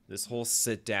 hey, this whole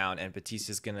sit down and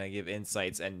Batista's gonna give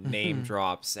insights and name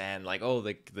drops and like, oh,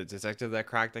 the detective that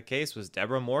cracked the case was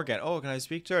Deborah Morgan. Oh, can I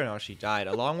speak to her? No, she died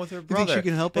along with her brother. You think she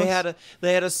can help us?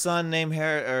 They had a son named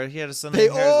Harris, or he had a son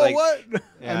named Harris. Like, what?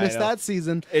 Yeah, I missed that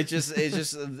season. It just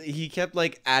he kept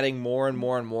like adding more and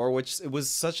more and more, which it was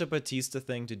such a Batista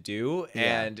thing to do,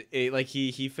 and it like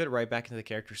he fit right back into the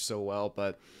character so well,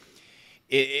 but.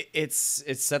 It's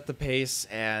set the pace,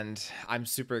 and I'm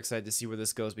super excited to see where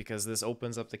this goes, because this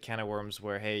opens up the can of worms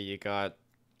where, hey, you got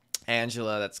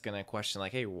Angela that's gonna question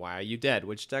like, hey, why are you dead?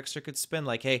 Which Dexter could spin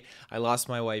like, hey, I lost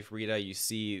my wife Rita, you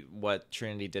see what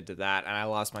Trinity did to that, and I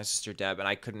lost my sister Deb, and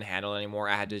I couldn't handle it anymore.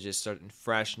 I had to just start a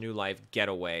fresh new life, get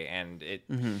away, and it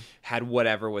had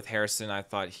whatever with Harrison. I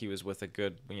thought he was with a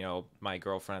good, my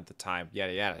girlfriend at the time,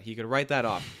 yada yada. He could write that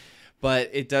off, but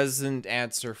it doesn't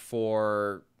answer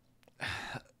for.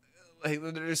 Like,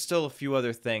 there's still a few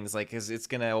other things, like, cause it's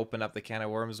gonna open up the can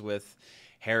of worms with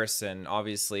Harrison,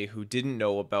 obviously, who didn't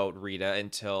know about Rita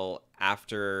until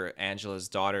after Angela's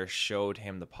daughter showed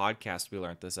him the podcast we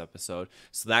learned this episode.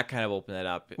 So that kind of opened it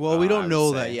up. Well, we don't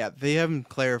know that yet. They haven't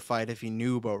clarified if he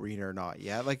knew about Rita or not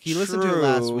yet. Like, he listened to it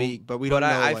last week, but we don't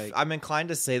know. I'm inclined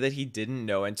to say that he didn't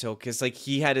know until, because like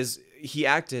he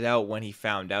acted out when he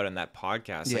found out in that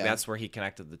podcast. Like that's where he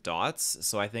connected the dots.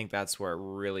 So I think that's where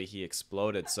really he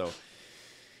exploded. So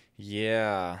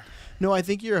yeah. No, I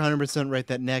think you're 100% right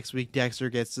that next week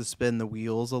Dexter gets to spin the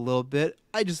wheels a little bit.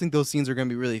 I just think those scenes are going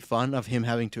to be really fun of him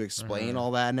having to explain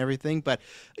all that and everything. But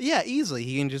yeah, easily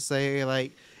he can just say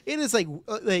like, it is like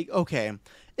okay,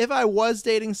 if I was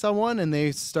dating someone and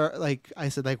they start like, I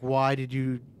said like, why did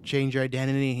you change your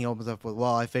identity? And he opens up with,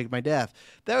 well, I faked my death.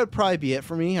 That would probably be it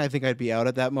for me. I think I'd be out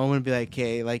at that moment and be like,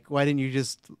 okay, like, why didn't you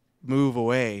just move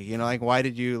away? Like, why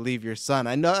did you leave your son?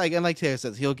 I know, like, and like Taylor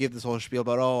says, he'll give this whole spiel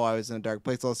about, oh, I was in a dark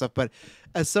place, all that stuff. But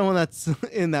as someone that's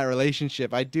in that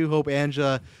relationship, I do hope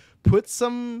Angela put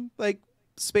some like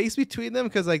space between them,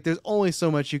 because like there's only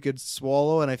so much you could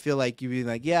swallow, and I feel like you'd be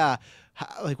like, yeah,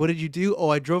 like what did you do? Oh,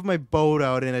 I drove my boat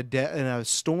out in a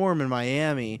storm in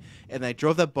Miami, and I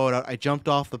drove that boat out. I jumped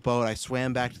off the boat. I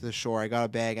swam back to the shore. I got a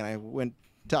bag, and I went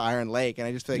to Iron Lake, and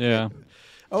I just feel like, Yeah.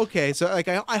 okay, so like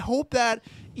I hope that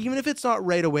even if it's not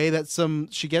right away, that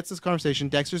she gets this conversation.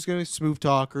 Dexter's going to smooth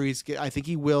talk, or I think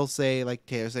he will say, like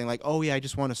Taylor saying, like, oh yeah, I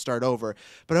just want to start over.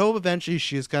 But I hope eventually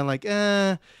she is kind of like,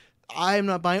 I'm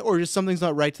not buying, or just something's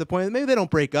not right to the point that maybe they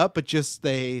don't break up, but just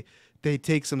they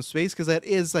take some space, because that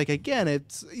is like, again,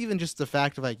 it's even just the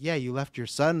fact of like, yeah, you left your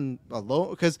son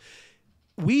alone, because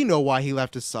we know why he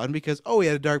left his son, because he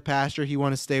had a dark past, he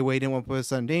wanted to stay away, didn't want to put his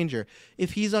son in danger.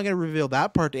 If he's not going to reveal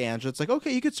that part to Angela, it's like,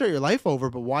 okay, you could start your life over,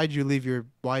 but why'd you leave your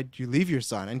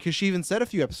son? And because she even said a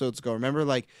few episodes ago, remember,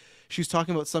 like she was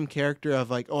talking about some character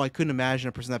of like, I couldn't imagine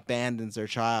a person that abandons their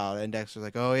child, and Dexter's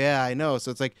like, oh yeah, I know.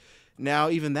 So it's like, now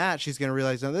even that she's going to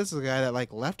realize, no, this is a guy that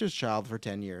like left his child for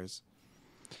 10 years.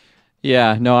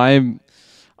 Yeah, no,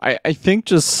 I think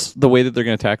just the way that they're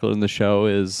going to tackle it in the show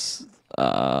is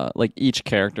like each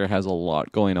character has a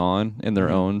lot going on in their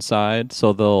own side,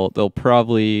 so they'll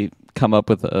probably come up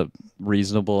with a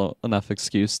reasonable enough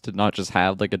excuse to not just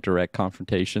have like a direct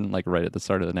confrontation like right at the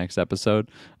start of the next episode.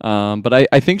 But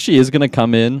I think she is going to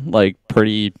come in like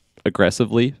pretty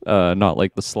aggressively, not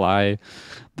like the sly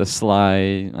I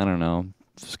don't know,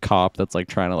 cop that's like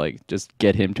trying to like just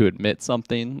get him to admit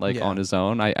something like on his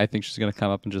own. I think she's gonna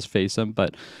come up and just face him,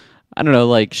 but I don't know,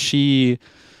 like she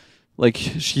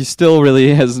still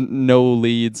really has no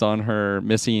leads on her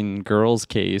missing girls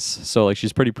case, so like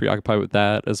she's pretty preoccupied with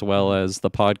that, as well as the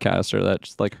podcaster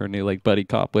that's like her new like buddy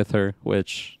cop with her,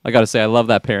 which I gotta say I love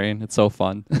that pairing. It's so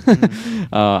fun.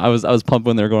 I was pumped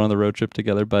when they were going on the road trip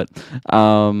together, but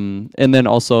and then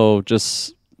also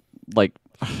just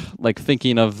like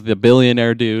thinking of the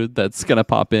billionaire dude that's gonna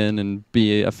pop in and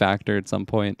be a factor at some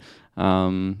point.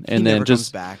 And then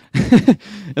just back. and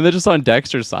then just on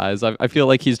Dexter's side, I feel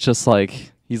like he's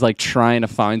like trying to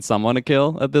find someone to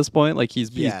kill at this point. Like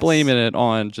he's blaming it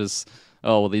on just,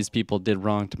 oh well, these people did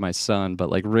wrong to my son, but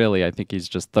like really, I think he's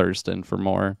just thirsting for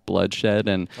more bloodshed.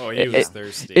 And he was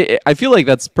thirsty. I feel like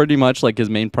that's pretty much like his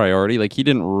main priority. Like he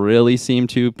didn't really seem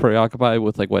too preoccupied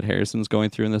with like what Harrison's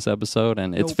going through in this episode,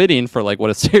 and it's fitting for like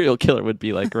what a serial killer would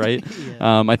be like, right?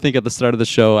 I think at the start of the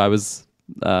show, I was.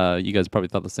 You guys probably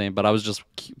thought the same, but I was just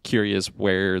curious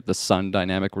where the son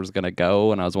dynamic was going to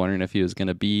go, and I was wondering if he was going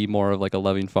to be more of like a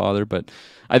loving father. But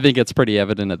I think it's pretty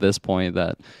evident at this point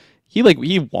that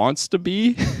he wants to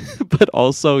be, but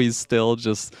also he's still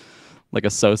just like a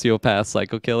sociopath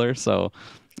psycho killer. So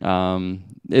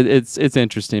it's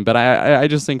interesting, but I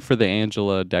just think for the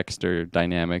Angela Dexter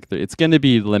dynamic, it's going to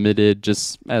be limited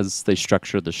just as they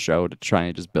structure the show to try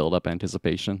and just build up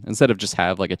anticipation instead of just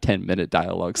have like a 10-minute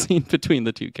dialogue scene between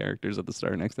the two characters at the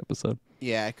start of next episode.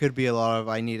 Yeah, it could be a lot of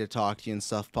I need to talk to you and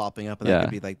stuff popping up, and that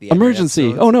could be like the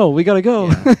emergency. Oh no, we gotta go.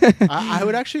 Yeah. I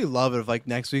would actually love it if like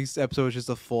next week's episode was just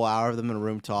a full hour of them in a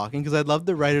room talking, because I'd love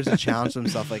the writers to challenge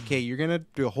themselves. Like, hey, you're gonna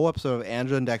do a whole episode of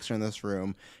Angela and Dexter in this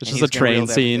room. It's just a train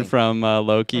scene from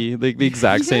Loki, the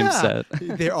exact same set.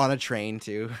 They're on a train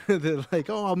too. They're like,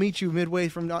 oh, I'll meet you midway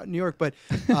from New York. But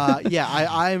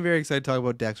I am very excited to talk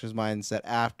about Dexter's mindset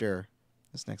after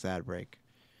this next ad break.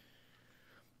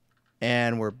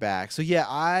 And we're back. So yeah,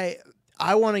 I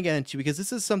want to get into, because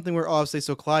this is something where obviously,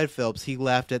 so Clyde Phillips, he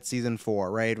left at season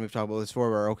 4, right? And we've talked about this before,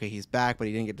 where okay, he's back, but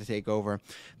he didn't get to take over.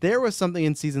 There was something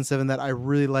in season 7 that I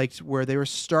really liked, where they were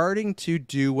starting to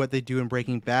do what they do in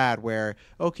Breaking Bad, where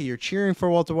okay, you're cheering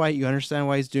for Walter White, you understand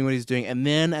why he's doing what he's doing, and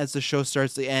then as the show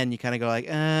starts to end, you kind of go like,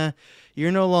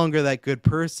 you're no longer that good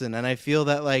person. And I feel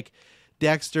that like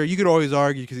Dexter, you could always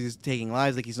argue because he's taking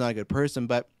lives, like he's not a good person,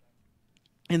 but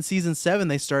in season 7,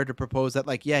 they started to propose that,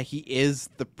 like, yeah, he is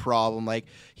the problem. Like,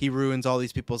 he ruins all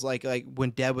these people's, like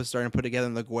when Deb was starting to put together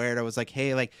in LaGuardia, I was like,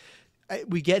 hey, like,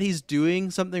 we get he's doing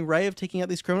something right of taking out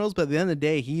these criminals, but at the end of the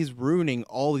day, he's ruining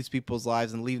all these people's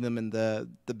lives and leaving them in the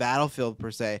battlefield,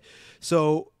 per se.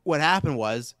 So what happened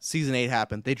was, season 8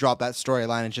 happened. They dropped that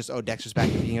storyline and just, oh, Dexter's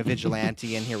back to being a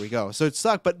vigilante, and here we go. So it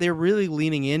sucked, but they're really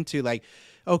leaning into, like,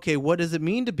 okay, what does it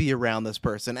mean to be around this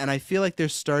person? And I feel like they're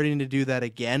starting to do that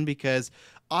again, because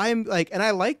I'm like, and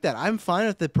I like that. I'm fine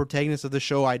with the protagonist of the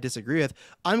show I disagree with.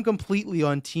 I'm completely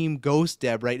on team Ghost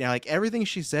Deb right now. Like, everything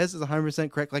she says is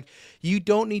 100% correct. Like, you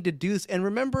don't need to do this. And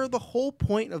remember, the whole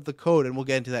point of the code, and we'll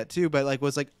get into that too, but like,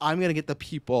 was like, I'm going to get the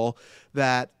people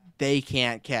that they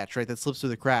can't catch, right? That slips through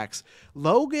the cracks.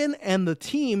 Logan and the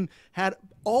team had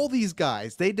all these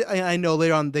guys, I know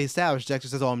later on they established Dexter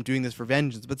says, "Oh, I'm doing this for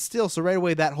vengeance," but still, so right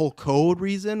away that whole code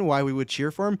reason why we would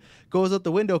cheer for him goes out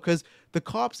the window because the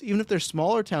cops, even if they're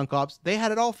smaller town cops, they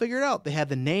had it all figured out. They had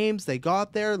the names, they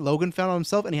got there. Logan found out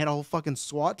himself, and he had a whole fucking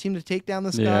SWAT team to take down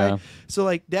this guy. So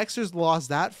like Dexter's lost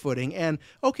that footing, and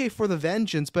okay for the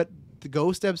vengeance, but the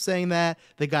ghost step saying that,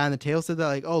 the guy on the tail said that,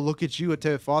 like, oh, look at you, what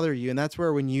type of father are you? And that's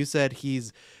where when you said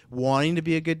he's wanting to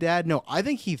be a good dad, no, I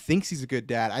think he thinks he's a good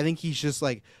dad. I think he's just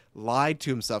like lied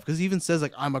to himself because he even says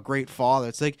like, I'm a great father.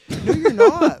 It's like, no, you're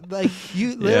not. Like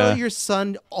you literally, your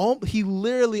son, he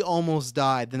literally almost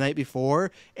died the night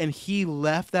before, and he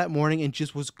left that morning and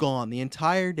just was gone the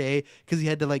entire day because he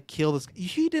had to like kill this.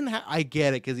 He didn't have, I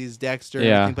get it because he's Dexter and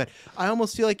everything, but I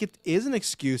almost feel like it is an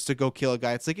excuse to go kill a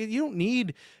guy. It's like, you don't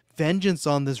need vengeance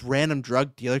on this random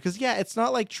drug dealer because it's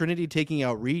not like Trinity taking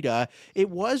out Rita. It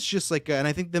was just like and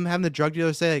I think them having the drug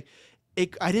dealer say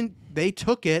like, they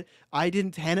took it, I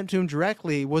didn't hand it to him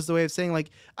directly, was the way of saying like,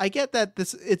 I get that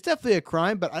it's definitely a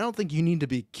crime, but I don't think you need to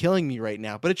be killing me right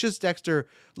now. But it's just Dexter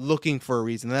looking for a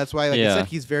reason. And that's why, like I said,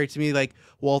 he's very, to me, like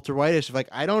Walter Whitish, like,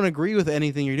 I don't agree with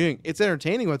anything you're doing. It's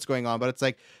entertaining what's going on, but it's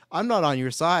like, I'm not on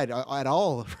your side at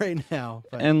all right now.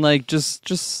 But. And like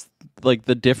just like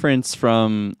the difference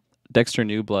from Dexter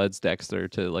New Blood's Dexter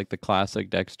to like the classic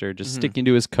Dexter, just sticking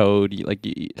to his code, like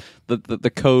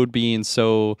the code being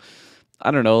so, I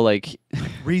don't know, like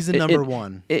reason number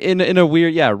one in a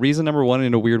weird, reason number one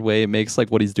in a weird way, it makes like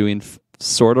what he's doing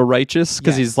sort of righteous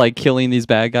because he's like killing these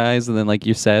bad guys, and then like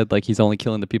you said, like he's only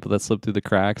killing the people that slip through the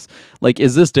cracks. Like,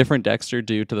 is this different Dexter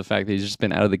due to the fact that he's just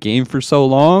been out of the game for so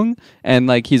long, and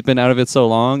like he's been out of it so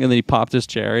long, and then he popped his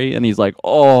cherry and he's like,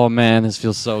 oh man, this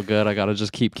feels so good, I gotta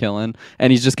just keep killing, and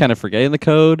he's just kind of forgetting the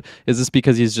code? Is this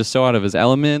because he's just so out of his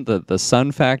element that the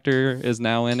sun factor is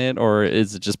now in it, or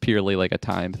is it just purely like a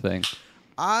time thing?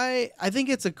 I think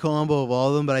it's a combo of all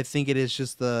of them, but I think it is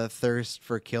just the thirst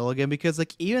for kill again, because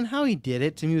like even how he did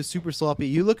it to me was super sloppy.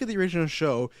 You look at the original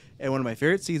show, and one of my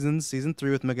favorite seasons, season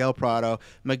 3 with Miguel Prado.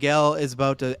 Miguel is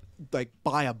about to like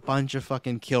buy a bunch of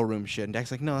fucking kill room shit, and Dex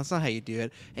like, no, that's not how you do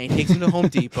it. And he takes him to Home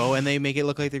Depot, and they make it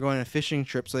look like they're going on a fishing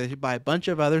trip, so they buy a bunch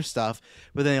of other stuff,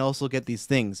 but then they also get these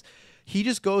things. He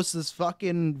just goes to this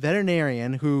fucking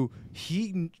veterinarian who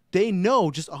they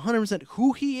know just 100%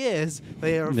 who he is.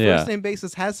 They are first name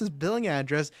basis, has his billing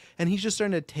address, and he's just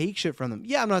starting to take shit from them.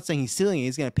 Yeah, I'm not saying he's stealing it.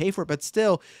 He's going to pay for it, but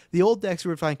still, the old Dexter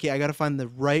would find, okay, I got to find the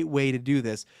right way to do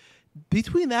this.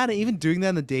 Between that and even doing that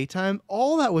in the daytime,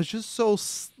 all that was just so,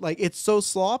 like, it's so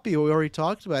sloppy. We already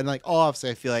talked about it. And, like, obviously,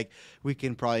 I feel like we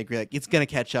can probably agree, like, it's going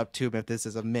to catch up to him if this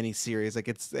is a mini series. Like,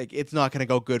 it's not going to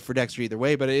go good for Dexter either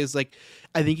way, but it is, like,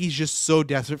 I think he's just so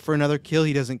desperate for another kill,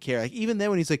 he doesn't care. Like, even then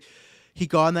when he's like, he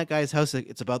got in that guy's house, like,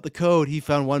 it's about the code. He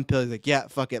found one pill. He's like, yeah,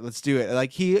 fuck it, let's do it.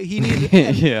 Like, he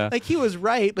needed, like, he was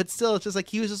right, but still, it's just like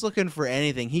he was just looking for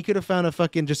anything. He could have found a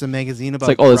fucking just a magazine about.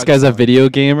 It's like, oh, this guy's a video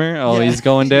gamer. Oh, he's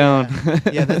going down.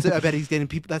 Yeah, I bet he's getting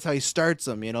people. That's how he starts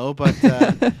them, you know. But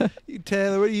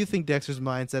Taylor, what do you think Dexter's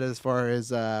mindset as far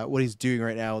as what he's doing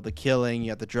right now with the killing?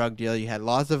 You got the drug deal. You had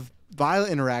lots of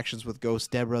violent interactions with Ghost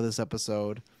Deborah this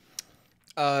episode.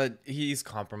 He's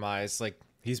compromised. Like,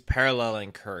 he's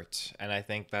paralleling Kurt, and I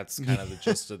think that's kind of the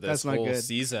gist of this whole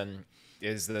season,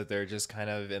 is that they're just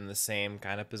kind of in the same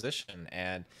kind of position.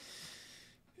 And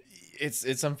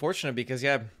it's unfortunate because,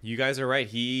 yeah, you guys are right.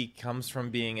 He comes from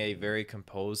being a very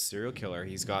composed serial killer.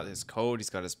 He's got his code.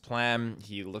 He's got his plan.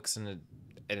 He looks in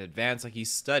advance, like he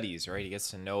studies, right? He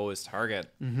gets to know his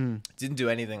target. Didn't do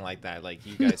anything like that. Like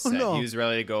you guys said, he was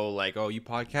ready to go like, oh, you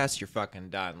podcast, you're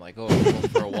fucking done. Like, oh, you go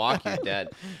for a walk, you're dead.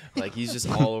 Like, he's just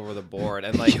all over the board.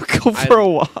 And like, you go for a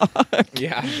walk.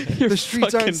 Yeah. The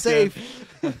streets aren't safe.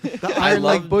 The iron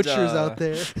leg butchers out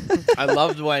there. I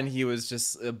loved when he was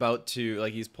just about to,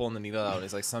 like, he's pulling the needle out and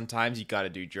he's like, sometimes you got to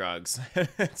do drugs.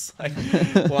 It's like,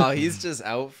 wow, he's just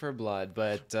out for blood.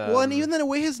 But well, and even the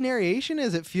way his narration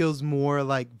is, it feels more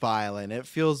like violent. It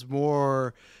feels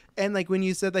more. And like when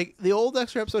you said like the old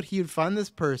Dexter episode, he would find this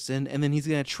person and then he's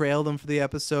gonna trail them for the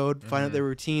episode, find out their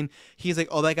routine. He's like,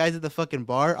 oh, that guy's at the fucking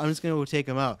bar, I'm just gonna go take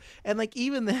him out. And like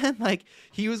even then, like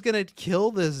he was gonna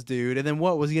kill this dude, and then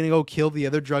what, was he gonna go kill the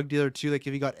other drug dealer too? Like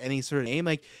if he got any sort of aim,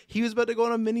 like he was about to go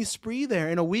on a mini spree there.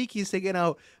 In a week, he's taking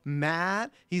out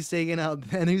Matt, he's taking out,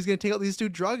 and he's gonna take out these two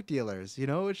drug dealers. You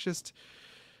know, it's just.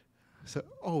 So,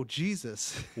 oh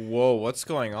Jesus! Whoa, what's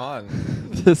going on?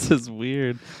 This is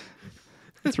weird.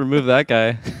 Let's remove that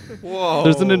guy. Whoa!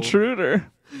 There's an intruder.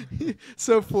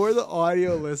 So for the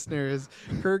audio listeners,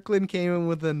 Kirklin came in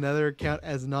with another account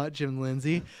as not Jim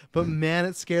Lindsay, but man,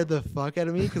 it scared the fuck out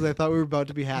of me because I thought we were about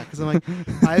to be hacked. Because I'm like,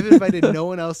 I've invited no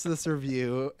one else to this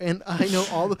review, and I know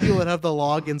all the people that have the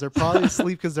logins are probably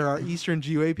asleep because there are Eastern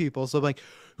GUA people. So I'm like,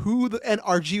 and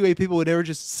our GUA people would never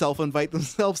just self-invite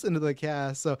themselves into the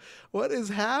cast. So what is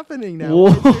happening now?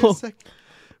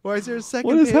 Why is there a second?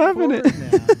 What is happening?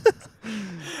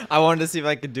 I wanted to see if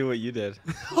I could do what you did.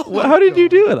 Well, how did you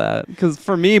do that? Because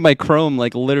for me, my Chrome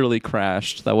like literally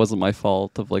crashed. That wasn't my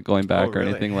fault of like going back or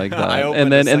anything like that. I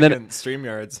and then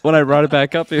StreamYards. when I brought it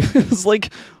back up, it was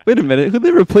like, wait a minute, who'd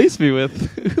they replace me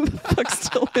with? Who the fuck's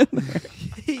still in there?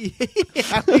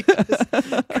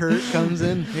 Kurt comes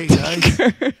in. Hey guys.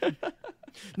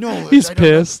 No, he's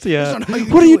pissed. Yeah.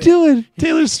 What are you doing?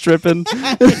 Taylor's stripping.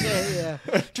 Yeah.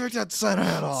 Take that Santa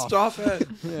hat off. Stop it.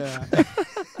 Yeah.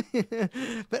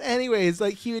 But anyways,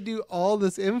 like he would do all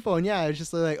this info, and yeah, it's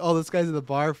just like, oh, this guy's at the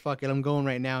bar. Fuck it, I'm going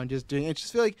right now and just doing it.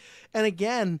 Just feel like, and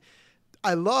again,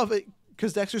 I love it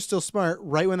because Dexter's still smart.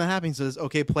 Right when that happens, he says,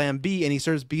 okay, plan B, and he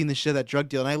starts being the shit of that drug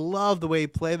deal. And I love the way he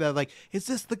played that. Like, is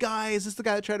this the guy? Is this the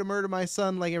guy that tried to murder my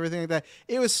son? Like everything like that.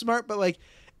 It was smart, but like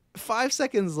 5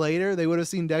 seconds later, they would have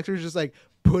seen Dexter just like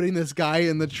putting this guy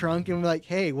in the trunk and be like,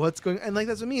 hey, what's going on? And like,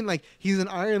 that's what I mean. Like, he's in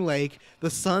Iron Lake, the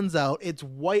sun's out, it's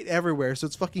white everywhere, so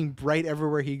it's fucking bright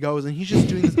everywhere he goes, and he's just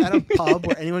doing this at a pub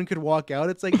where anyone could walk out.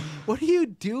 It's like, what are you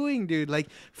doing, dude? Like,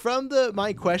 from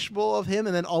my questionable of him,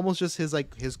 and then almost just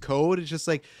his code, it's just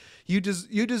like, he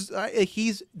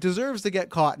deserves to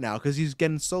get caught now because he's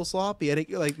getting so sloppy. I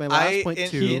think, like, my last point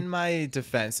too. In my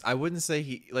defense, I wouldn't say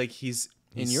he's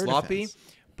sloppy, defense.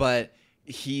 But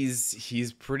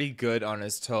he's pretty good on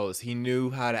his toes. He knew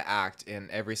how to act in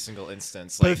every single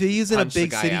instance. But like, if he's in a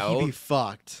big city, out, he'd be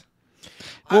fucked.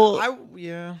 Well,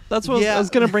 yeah. That's what I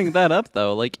was gonna bring that up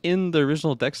though. Like in the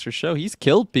original Dexter show, he's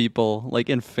killed people like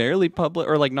in fairly public,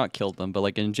 or like not killed them, but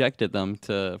like injected them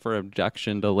for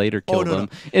objection to later kill them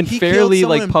in he fairly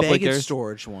like in public baggage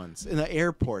storage once in the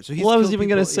airport. So he's well, I was even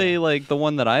people, gonna say like the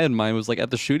one that I had in mind was like at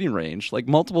the shooting range. Like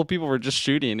multiple people were just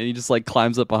shooting, and he just like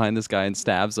climbs up behind this guy and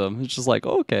stabs him. It's just like,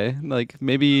 oh, okay, like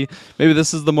maybe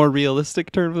this is the more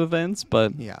realistic turn of events,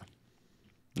 but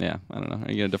yeah, I don't know.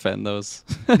 Are you gonna defend those?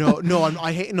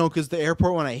 I hate because the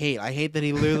airport one I hate that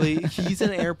he's in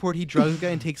an airport, he drugs a guy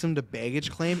and takes him to baggage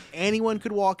claim. Anyone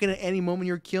could walk in at any moment.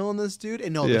 You're killing this dude,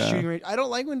 and the shooting range. I don't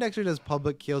like when Dexter does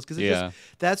public kills because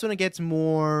that's when it gets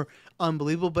more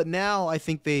unbelievable. But now I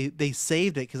think they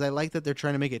saved it because I like that they're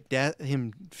trying to make it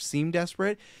him seem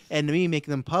desperate, and to me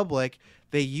making them public.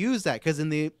 They use that because in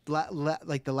the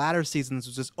the latter seasons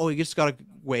was just, he just got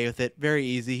away with it very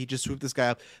easy. He just swooped this guy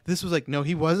up. This was like, no,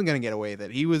 he wasn't gonna get away with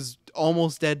it. He was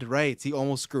almost dead to rights. He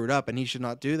almost screwed up, and he should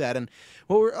not do that. And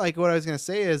what I was gonna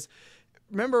say is,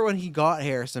 remember when he got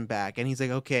Harrison back, and he's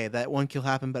like, okay, that one kill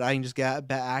happened, but I can just get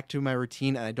back to my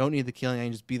routine, and I don't need the killing. I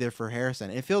can just be there for Harrison.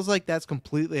 And it feels like that's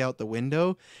completely out the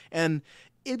window, and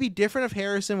it'd be different if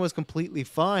Harrison was completely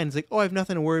fine. It's like, I have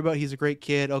nothing to worry about. He's a great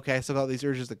kid. Okay, I still got these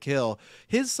urges to kill.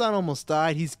 His son almost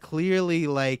died. He's clearly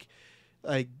like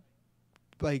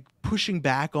pushing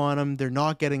back on him. They're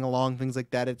not getting along, things like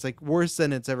that. It's like worse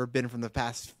than it's ever been from the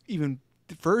past, even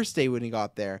the first day when he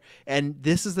got there. And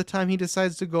this is the time he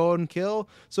decides to go out and kill.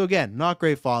 So again, not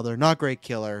great father, not great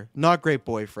killer, not great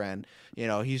boyfriend.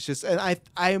 He's just, and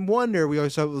I wonder, we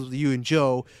always talk with you and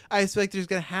Joe, I expect there's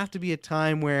going to have to be a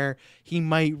time where he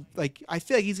might, I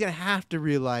feel like he's going to have to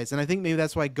realize, and I think maybe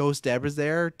that's why Ghost Deborah's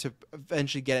there to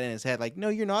eventually get it in his head. Like, no,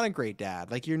 you're not a great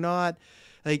dad. Like, you're not,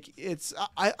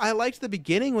 I liked the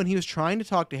beginning when he was trying to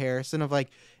talk to Harrison of like,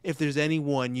 if there's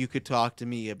anyone you could talk to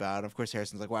me about. Of course,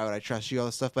 Harrison's like, why would I trust you, all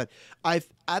this stuff. But I,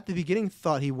 at the beginning,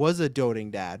 thought he was a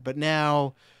doting dad, but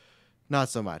now not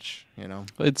so much,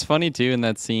 It's funny too in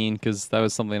that scene because that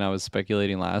was something I was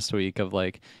speculating last week of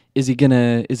like, is he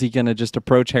gonna just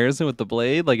approach Harrison with the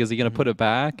blade? Like, is he gonna put it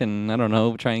back and I don't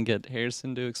know, try and get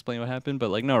Harrison to explain what happened? But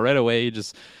like, no, right away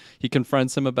he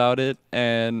confronts him about it,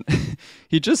 and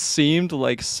he just seemed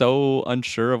like so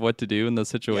unsure of what to do in the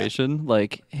situation. Yeah.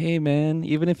 Like, hey man,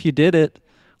 even if you did it,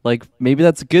 like maybe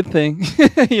that's a good thing.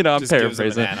 I'm just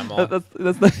paraphrasing.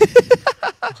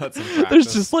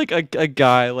 There's just like a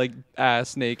guy like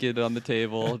ass naked on the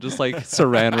table, just like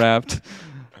saran wrapped.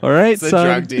 All right, it's son. a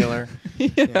drug dealer.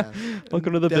 Yeah.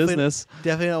 Welcome to the business.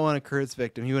 Definitely don't want a Kurt's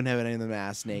victim. He wouldn't have any of them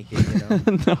ass naked.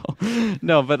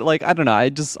 No, but like I don't know.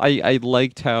 I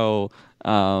liked how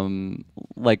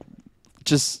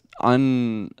just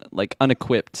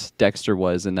unequipped Dexter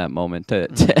was in that moment to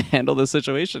handle the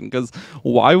situation. Because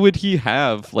why would he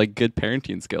have like good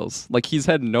parenting skills? Like, he's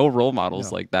had no role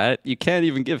models like that. You can't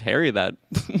even give Harry that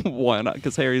one,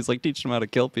 because Harry's like teaching him how to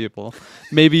kill people.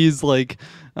 Maybe he's like,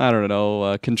 I don't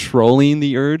know, controlling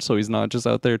the urge, so he's not just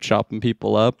out there chopping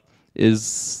people up.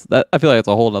 Is that, I feel like it's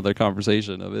a whole other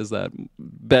conversation of, is that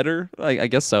better? I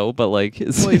guess so, but like,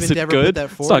 is it good?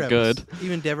 It's not good.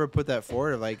 Even Deborah put that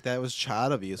forward, like, that was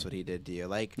child abuse what he did to you.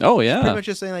 Like, oh yeah, pretty much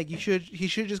just saying like he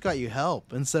should just got you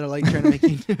help instead of like trying to make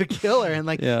you into a killer. And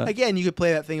like, again, you could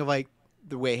play that thing of like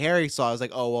the way Harry saw it, was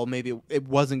like, oh well, maybe it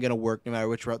wasn't gonna work no matter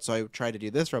which route, so I tried to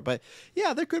do this route. But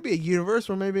yeah, there could be a universe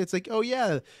where maybe it's like, oh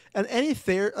yeah, and any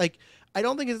like. I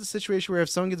don't think it's a situation where if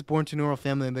someone gets born to a normal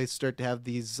family and they start to have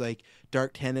these like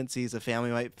dark tendencies, a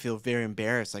family might feel very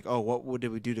embarrassed, like, oh,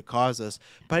 did we do to cause this?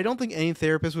 But I don't think any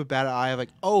therapist would bat an eye of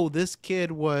like, oh, this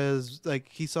kid was like,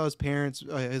 he saw his parents,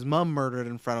 his mom murdered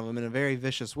in front of him in a very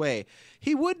vicious way.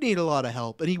 He would need a lot of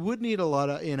help, and he would need a lot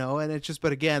of, and it's just,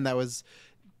 but again, that was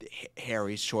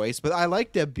Harry's choice. But I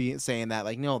like Deb saying that,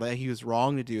 like, no, that he was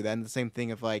wrong to do that. And the same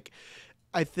thing of like,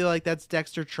 I feel like that's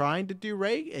Dexter trying to do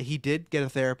right. He did get a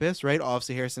therapist, right?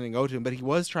 Obviously, Harrison didn't go to him, but he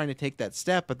was trying to take that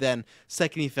step. But then,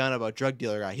 second he found out about drug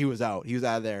dealer guy, he was out. He was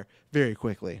out of there very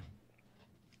quickly.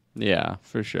 Yeah,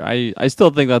 for sure. I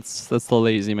still think that's the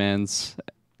lazy man's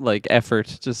like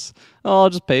effort. Just, oh, I'll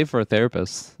just pay for a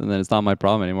therapist, and then it's not my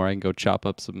problem anymore. I can go chop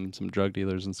up some drug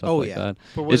dealers and stuff like that.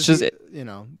 But it's just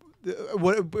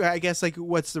what I guess, like,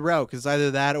 what's the route? Because either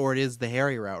that or it is the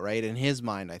Harry route, right? In his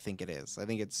mind, I think it is. I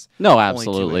think it's no,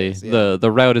 absolutely.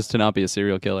 The route is to not be a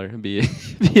serial killer and be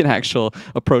an actual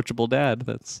approachable dad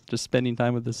that's just spending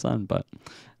time with his son. But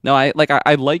no, I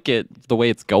like it the way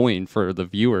it's going for the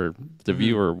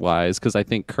viewer wise, because I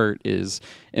think Kurt is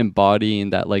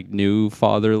embodying that like new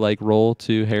father like role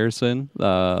to Harrison.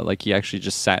 Like, he actually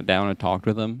just sat down and talked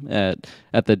with him at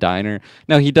the diner.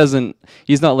 Now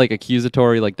he's not like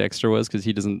accusatory like Dexter was, because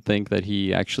he doesn't think that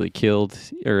he actually killed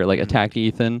or like attacked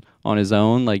Ethan on his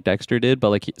own like Dexter did. But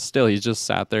like, he's just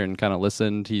sat there and kind of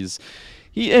listened. It's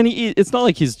not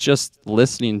like he's just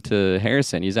listening to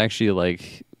Harrison. He's actually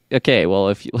like, okay, well,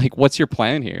 if you, like, what's your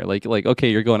plan here? Like, okay,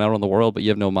 you're going out on the world, but you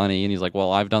have no money. And he's like,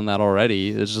 well, I've done that already.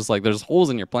 It's just like, there's holes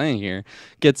in your plan here.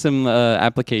 Get some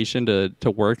application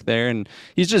to work there. And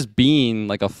he's just being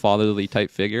like a fatherly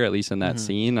type figure, at least in that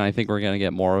scene. And I think we're going to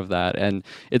get more of that. And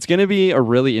it's going to be a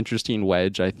really interesting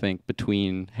wedge, I think,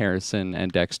 between Harrison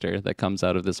and Dexter that comes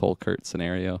out of this whole Kurt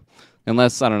scenario.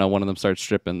 Unless, I don't know, one of them starts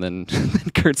stripping, then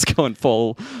Kurt's going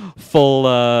full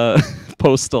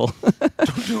postal.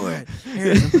 Don't do it. Do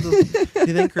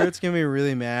you think Kurt's going to be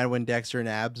really mad when Dexter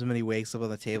nabs him and he wakes up on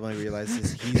the table and he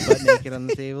realizes he's butt naked on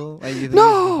the table? Like,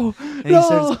 no!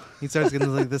 He starts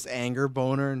getting like this anger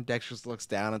boner, and Dexter just looks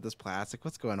down at this plastic.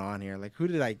 What's going on here? Like, who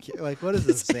did I kill? Like, what is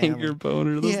this anger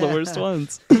boner? Those are the worst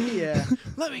ones. Yeah.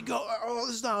 Let me go. Oh,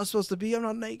 this is not how it's supposed to be. I'm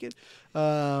not naked.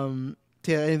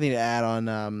 Anything to add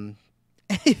on...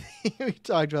 anything we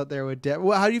talked about there with Deborah?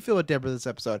 Well, how do you feel with Deborah this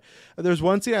episode? There's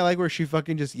one scene I like where she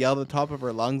fucking just yelled at the top of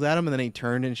her lungs at him, and then he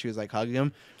turned and she was like hugging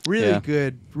him. Really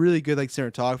good like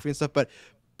cinematography and stuff. But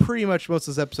pretty much most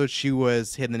of this episode, she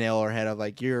was hitting the nail on her head of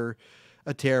like, you're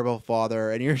a terrible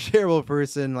father and you're a terrible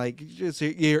person. Like, just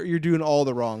you're doing all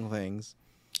the wrong things.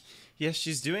 Yeah,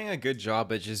 she's doing a good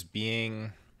job at just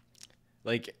being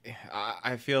like,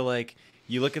 I feel like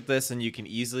you look at this and you can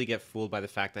easily get fooled by the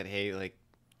fact that, hey, like,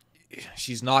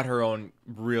 she's not her own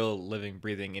real living,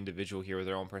 breathing individual here with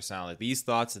her own personality. These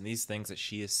thoughts and these things that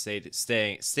she is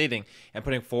stating and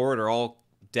putting forward are all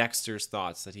Dexter's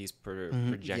thoughts that he's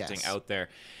projecting out there.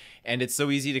 And it's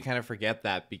so easy to kind of forget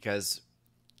that, because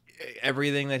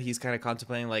everything that he's kind of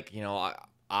contemplating, like,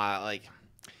 like,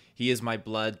 he is my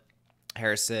blood,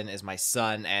 Harrison is my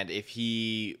son, and if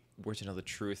he were to know the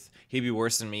truth, he'd be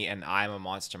worse than me, and I'm a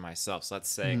monster myself. So that's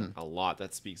saying a lot.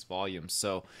 That speaks volumes.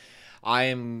 So I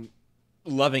am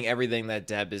loving everything that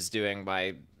Deb is doing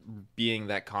by being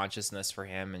that consciousness for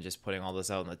him and just putting all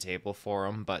this out on the table for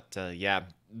him. But yeah,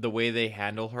 the way they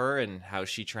handle her and how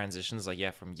she transitions,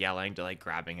 like, from yelling to like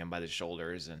grabbing him by the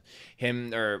shoulders, and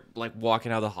him, or like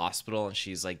walking out of the hospital and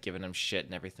she's like giving him shit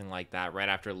and everything like that right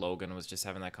after Logan was just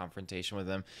having that confrontation with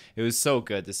him. It was so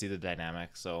good to see the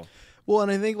dynamic. So well,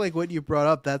 and I think like what you brought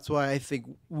up, that's why I think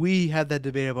we had that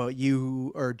debate about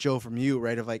you or Joe from you,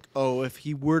 right? Of like, oh, if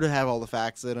he were to have all the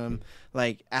facts in him,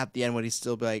 like at the end, would he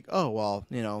still be like, oh, well,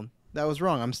 that was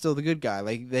wrong. I'm still the good guy.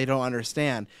 Like, they don't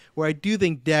understand. Where I do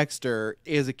think Dexter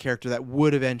is a character that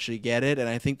would eventually get it, and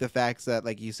I think the facts that,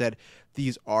 like you said,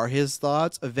 these are his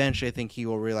thoughts. Eventually, I think he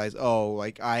will realize, oh,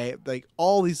 like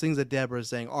all these things that Deborah is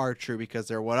saying are true because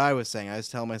they're what I was saying. I was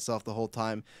telling myself the whole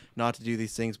time not to do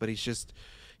these things, but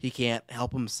he can't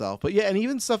help himself. But yeah, and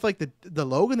even stuff like the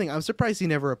Logan thing, I'm surprised he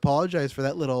never apologized for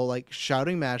that little like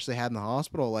shouting match they had in the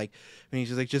hospital. Like, I mean, he's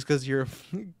just like, just because you're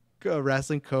a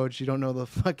wrestling coach, you don't know the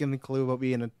fucking clue about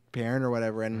being a parent or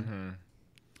whatever. And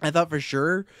I thought for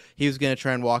sure he was going to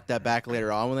try and walk that back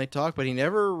later on when they talked, but he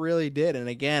never really did. And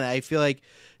again, I feel like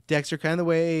Dexter, kind of the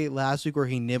way last week where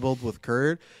he nibbled with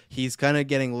Kurt, he's kind of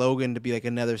getting Logan to be like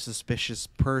another suspicious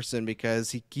person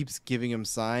because he keeps giving him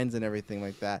signs and everything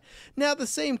like that. Now, at the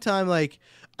same time, like,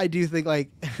 I do think like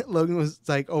Logan was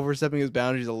like overstepping his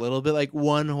boundaries a little bit. Like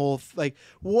one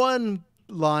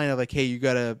line of like, hey, you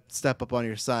gotta step up on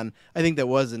your son. I think that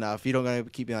was enough. You don't gotta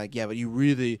keep being like, yeah, but you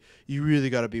really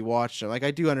gotta be watching. Like,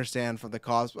 I do understand from the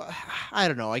cops, but I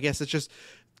don't know. I guess it's just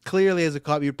clearly as a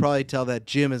cop, you'd probably tell that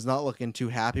Jim is not looking too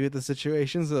happy with the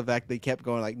situation. So the fact they kept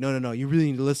going like, no, you really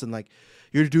need to listen. Like,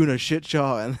 you're doing a shit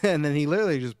show, and then he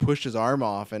literally just pushed his arm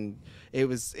off, and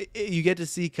you get to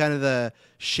see kind of the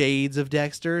shades of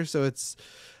Dexter. So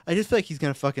I just feel like he's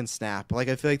gonna fucking snap. Like,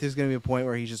 I feel like there's gonna be a point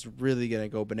where he's just really gonna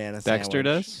go banana sandwich. Dexter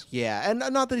does? Yeah, and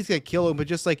not that he's gonna kill him, but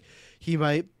just like he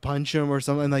might punch him or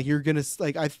something. Like, you're gonna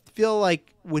like, I feel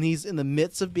like when he's in the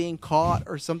midst of being caught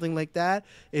or something like that,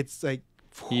 it's like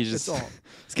he's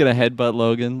gonna headbutt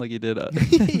Logan like he did.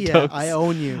 Yeah, Dokes. I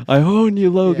own you. I own you,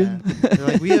 Logan. Yeah. They're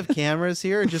like, we have cameras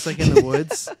here, just like in the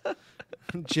woods.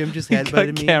 Jim just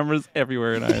headbutted me. Cameras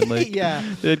everywhere in Iron Lake. Yeah,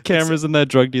 they had cameras in that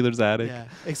drug dealer's attic. Yeah,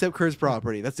 except Kurt's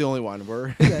property. That's the only one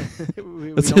where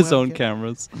it's his own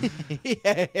cameras.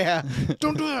 Yeah.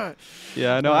 Don't do that.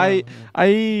 Yeah, no,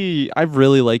 I'm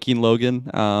really liking Logan.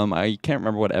 I can't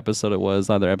remember what episode it was,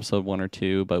 either episode 1 or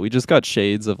 2, but we just got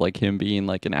shades of like him being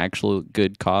like an actual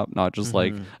good cop, not just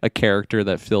like a character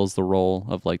that fills the role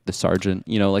of like the sergeant.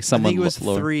 You know, like someone. I think it was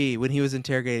 3 when he was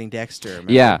interrogating Dexter.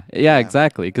 Remember? Yeah,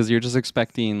 exactly. Because you're just expecting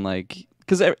like,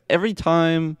 because every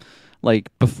time, like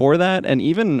before that and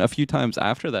even a few times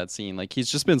after that scene, like he's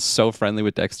just been so friendly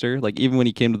with Dexter. Like even when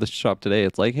he came to the shop today,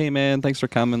 it's like, hey man, thanks for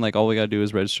coming, like all we gotta do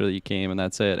is register that you came and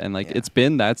that's it. And like that's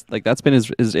been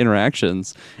his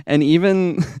interactions. And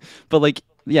even but like,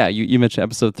 yeah, you mentioned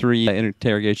episode 3, that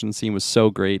interrogation scene was so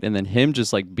great, and then him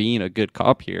just like being a good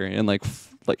cop here and like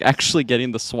actually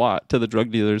getting the SWAT to the drug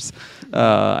dealers.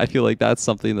 I feel like that's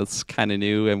something that's kind of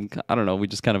new, and I don't know, we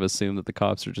just kind of assume that the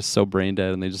cops are just so brain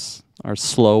dead and they just are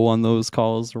slow on those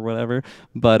calls or whatever.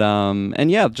 But and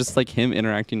yeah, just like him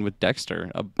interacting with Dexter,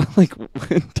 like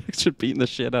Dexter beating the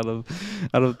shit out of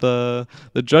the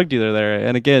drug dealer there.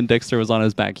 And again, Dexter was on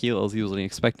his back heels. He wasn't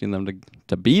expecting them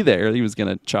to be there. He was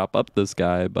gonna chop up this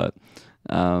guy, but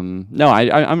no,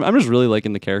 I'm just really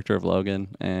liking the character of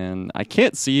Logan, and I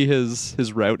can't see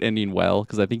his route ending well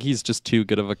because I think he's just too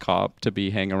good of a cop to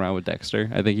be hanging around with Dexter.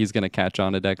 I think he's gonna catch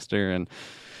on to Dexter, and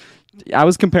I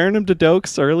was comparing him to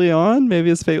Dokes early on. Maybe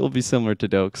his fate will be similar to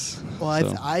Dokes. Well,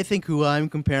 so. I think who I'm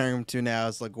comparing him to now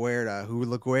is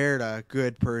LaGuerta,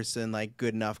 good person, like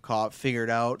good enough cop, figured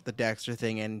out the Dexter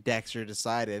thing, and Dexter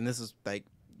decided, and this is like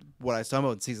what I was talking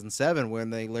about in season 7 when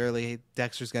they literally,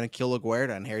 Dexter's going to kill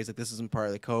LaGuerta, and Harry's like, this isn't part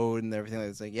of the code and everything.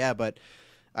 It's like, yeah, but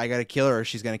I got to kill her or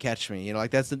she's going to catch me. You know,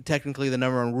 like that's technically the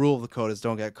number one rule of the code is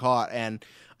don't get caught. And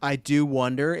I do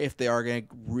wonder if they are going to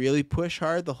really push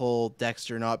hard the whole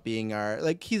Dexter not being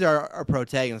he's our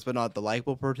protagonist, but not the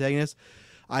likable protagonist.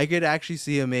 I could actually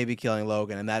see him maybe killing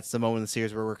Logan, and that's the moment in the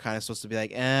series where we're kind of supposed to be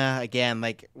like, again,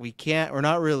 like we're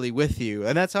not really with you.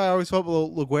 And that's how I always felt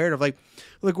with LaGuerta. Like,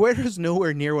 LaGuerta's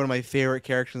nowhere near one of my favorite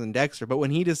characters in Dexter, but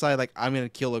when he decided, like, I'm going to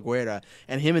kill LaGuerta,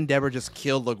 and him and Deborah just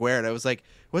killed LaGuerta, it was like,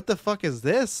 what the fuck is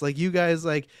this? Like, you guys,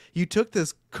 like, you took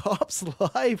this cop's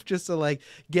life just to, like,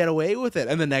 get away with it.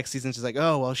 And the next season's just like,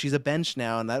 oh, well, she's a bench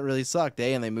now, and that really sucked, eh?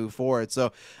 And they move forward.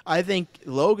 So I think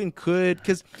Logan could,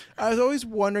 because I was always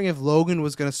wondering if Logan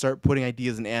was going to start putting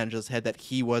ideas in Angela's head that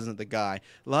he wasn't the guy.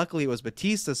 Luckily, it was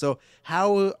Batista. So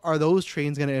how are those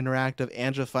trains going to interact of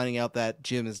Angela finding out that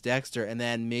Jim is Dexter, and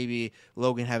then maybe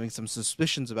Logan having some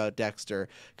suspicions about Dexter?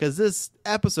 Because this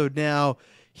episode now,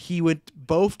 he went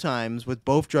both times with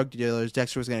both drug dealers.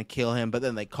 Dexter was going to kill him, but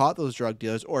then they caught those drug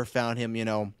dealers or found him,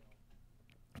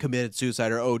 committed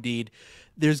suicide or OD'd.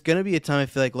 there's going to be a time I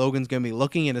feel like Logan's going to be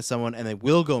looking into someone and they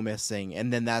will go missing.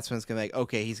 And then that's when it's going to be like,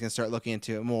 okay, he's going to start looking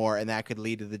into it more. And that could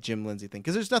lead to the Jim Lindsay thing.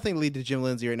 Because there's nothing to lead to Jim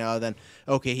Lindsay right now than,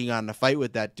 okay, he got in a fight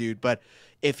with that dude. But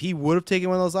if he would have taken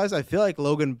one of those lives, I feel like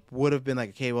Logan would have been like,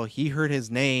 okay, well, he heard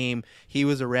his name. He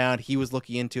was around. He was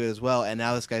looking into it as well. And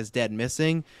now this guy's dead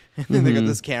missing. And then they got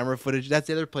this camera footage. That's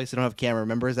the other place they don't have camera.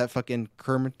 Remember, is that fucking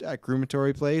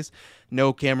crematory place?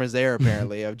 No cameras there,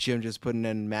 apparently, of Jim just putting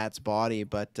in Matt's body.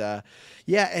 But,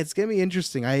 yeah, it's going to be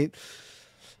interesting. I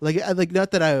like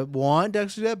not that I want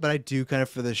Dexter dead, but I do kind of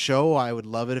for the show. I would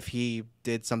love it if he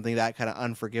did something that kind of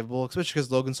unforgivable, especially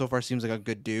because Logan so far seems like a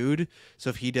good dude.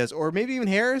 So if he does, or maybe even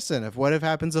Harrison, what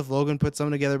happens if Logan puts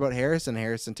something together about Harrison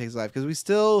takes his life? Because we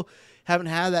still haven't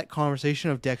had that conversation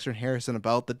of Dexter and Harrison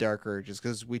about the dark urges,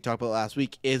 because we talked about last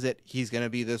week. Is it he's going to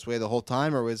be this way the whole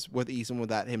time, or was with Easton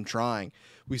without him trying?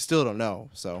 We still don't know.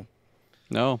 So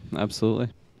No, absolutely.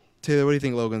 Taylor, what do you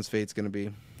think Logan's fate's going to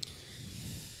be?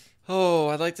 Oh,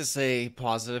 I'd like to say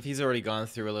positive. He's already gone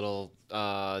through a little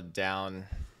down.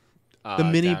 The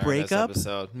mini downer this breakup?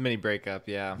 episode. Mini breakup,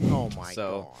 yeah. Oh my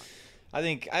So,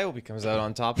 god! I hope he comes out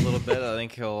on top a little bit. I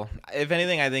think if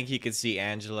anything, I think he could see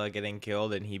Angela getting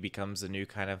killed and he becomes the new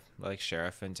kind of like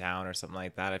sheriff in town or something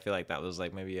like that. I feel like that was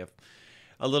like maybe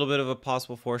a little bit of a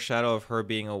possible foreshadow of her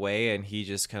being away, and he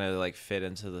just kind of like fit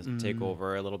into the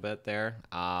takeover a little bit there.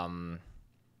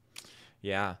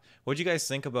 Yeah. What'd you guys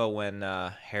think about when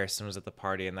Harrison was at the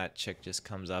party and that chick just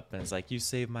comes up and is like, "You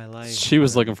saved my life"? She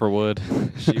was looking for wood.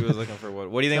 She was looking for wood.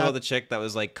 What do you think about the chick that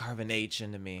was like carving H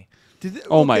into me?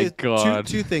 Oh my God.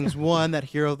 Two things. One, that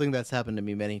hero thing that's happened to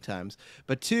me many times.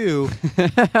 But two,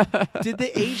 did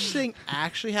the H thing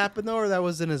actually happen though, or that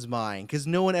was in his mind? Because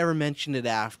no one ever mentioned it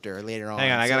after later on.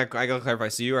 Hang on, I gotta clarify.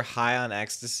 So you were high on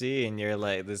ecstasy, and you're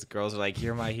like, this girls are like,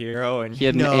 "You're my hero," and He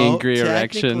had an angry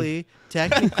erection.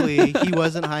 Technically, he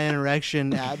wasn't high on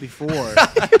erection before.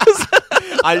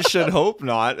 I should hope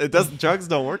not. It doesn't. Drugs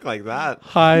don't work like that.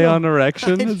 High on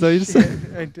erection? Is that what you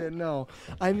said? I didn't know.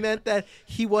 I meant that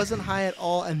he wasn't high at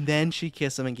all, and then she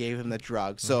kissed him and gave him the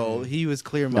drug. So he was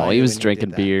clear-minded. No, he was when drinking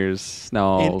did that. beers.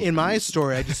 No. In my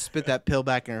story, I just spit that pill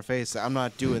back in her face. I'm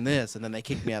not doing this, and then they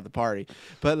kicked me out of the party.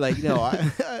 But like, no,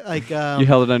 you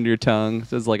held it under your tongue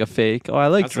as like a fake. Oh, I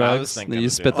like That's what I was drugs. thinking Then you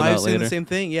of spit doing. them I out was saying later. the same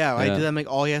thing. Yeah, I Yeah. did that. I'm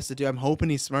like, all he has to do. I'm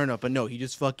hoping he's smart enough, but no, he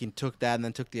just fucking took that and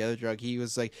then took the other drug. He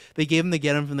was like, they gave him the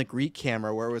get him from the Greek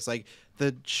camera where it was like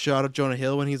the shot of Jonah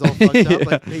Hill when he's all fucked up.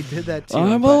 Like they did that too.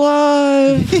 I'm but-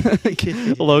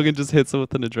 alive. Logan just hits him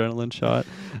with an adrenaline shot.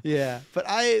 Yeah, but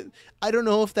I don't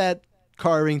know if that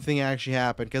carving thing actually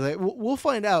happened because we'll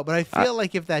find out. But I feel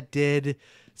like if that did,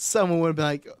 someone would have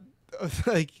been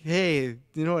like, hey,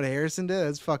 you know what Harrison did?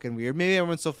 That's fucking weird. Maybe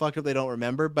everyone's so fucked up they don't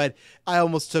remember. But I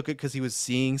almost took it because he was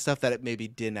seeing stuff that it maybe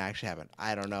didn't actually happen.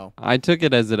 I don't know. I took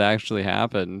it as it actually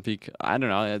happened. Because I don't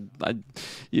know.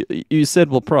 You said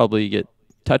we'll probably get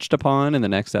touched upon in the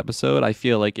next episode. I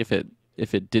feel like if it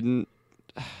didn't,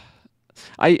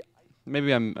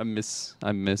 maybe I'm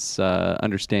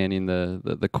misunderstanding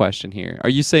the question here. Are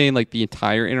you saying like the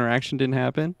entire interaction didn't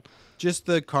happen? Just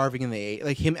the carving in the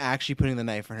like him actually putting the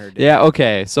knife in her. Yeah,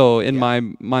 okay. So in my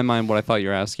mind, what I thought you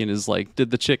were asking is like,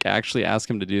 did the chick actually ask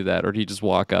him to do that, or did he just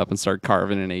walk up and start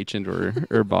carving an H into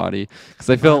her body? Because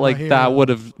I felt like that would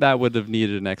have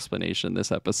needed an explanation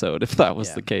this episode if that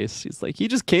was the case. He's like, he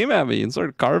just came at me and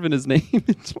started carving his name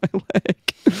into my leg.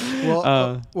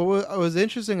 Well, what was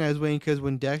interesting, I was waiting because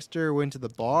when Dexter went to the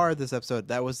bar this episode,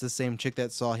 that was the same chick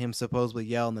that saw him supposedly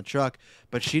yell in the truck,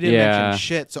 but she didn't mention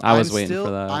shit. So I was waiting for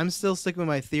that. I'm still sticking with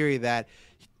my theory that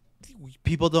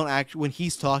people don't act when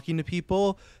he's talking to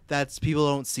people. That's people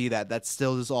don't see that. That's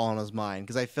still just all in his mind.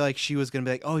 Because I feel like she was gonna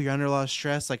be like, "Oh, you're under a lot of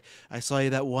stress. Like I saw you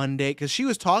that one day." Because she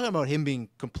was talking about him being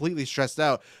completely stressed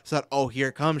out. So that, oh, here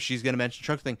it comes. She's gonna mention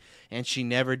truck thing, and she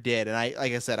never did. And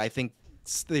like I said, I think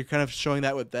they're kind of showing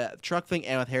that with the truck thing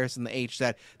and with Harrison the H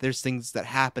that there's things that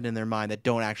happen in their mind that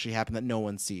don't actually happen that no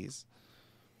one sees.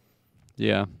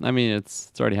 Yeah, I mean it's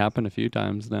already happened a few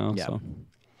times now. Yeah. So.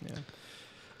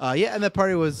 Yeah, and that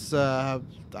party was I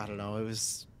don't know, it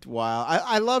was wild.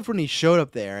 I loved when he showed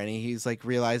up there and he's like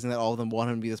realizing that all of them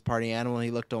want him to be this party animal, and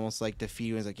he looked almost like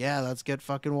defeated. He's like, yeah, let's get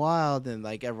fucking wild, and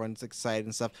like everyone's excited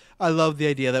and stuff. I love the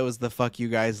idea that was the fuck you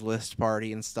guys list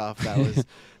party and stuff. That was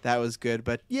that was good.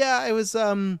 But yeah, it was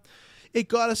it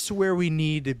got us to where we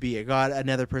need to be. It got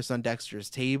another person on Dexter's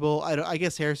table. I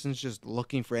guess Harrison's just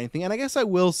looking for anything. And I guess I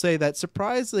will say that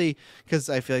surprisingly, because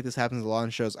I feel like this happens a lot in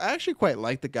shows, I actually quite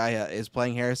like the guy is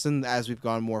playing Harrison as we've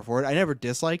gone more forward. I never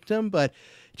disliked him, but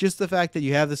just the fact that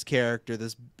you have this character,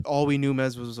 this all we knew him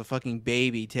as was a fucking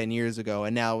baby 10 years ago,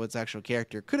 and now it's actual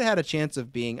character, could have had a chance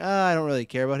of being, I don't really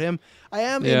care about him. I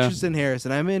am interested in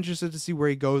Harrison. I'm interested to see where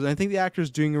he goes. And I think the actor's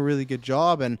doing a really good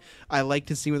job, and I like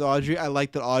to see with Audrey. I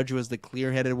like that Audrey was the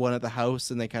clear-headed one at the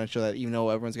house, and they kind of show that even though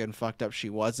everyone's getting fucked up, she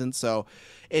wasn't. So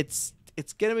it's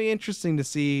gonna be interesting to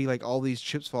see like all these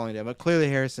chips falling down. But clearly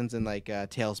Harrison's in like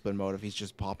tailspin mode if he's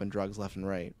just popping drugs left and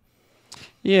right.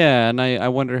 Yeah, and I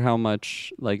wonder how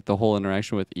much like the whole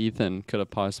interaction with Ethan could have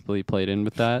possibly played in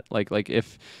with that. Like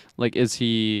if like is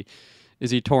he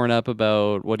torn up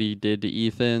about what he did to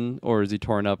Ethan, or is he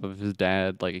torn up of his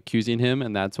dad like accusing him,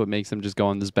 and that's what makes him just go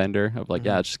on this bender of like,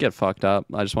 yeah, just get fucked up.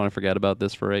 I just want to forget about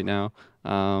this for right now.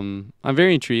 I'm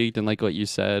very intrigued, and like what you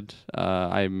said,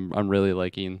 I'm really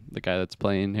liking the guy that's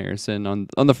playing Harrison on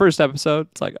the first episode.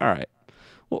 It's like, all right,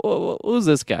 who's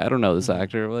this guy? I don't know this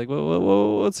actor. Like,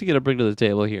 what's he gonna bring to the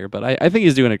table here? But I think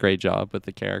he's doing a great job with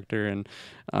the character, and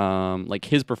like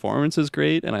his performance is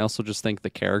great, and I also just think the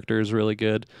character is really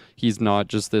good. He's not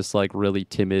just this like really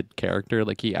timid character.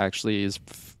 Like he actually is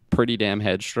pretty damn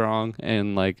headstrong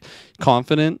and like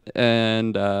confident,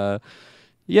 and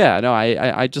yeah, no,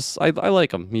 I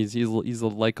like him. He's a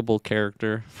likable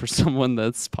character for someone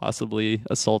that's possibly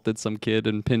assaulted some kid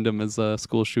and pinned him as a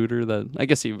school shooter. That I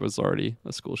guess he was already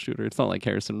a school shooter. It's not like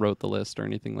Harrison wrote the list or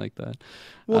anything like that.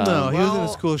 Well, no, he wasn't a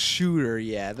school shooter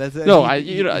yet. That's no,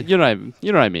 you know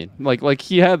what I mean. Like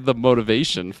he had the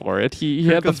motivation for it. He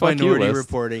had the fuck you list.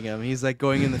 Reporting him. He's like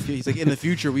going in the future. He's like in the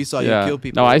future we saw you kill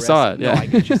people. No, I saw it. Yeah, no, I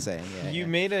get what you're saying. Yeah, you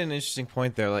made an interesting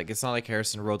point there. Like it's not like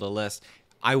Harrison wrote the list.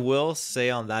 I will say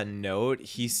on that note,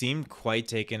 he seemed quite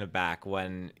taken aback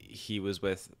when he was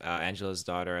with Angela's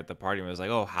daughter at the party and was like,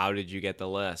 oh, how did you get the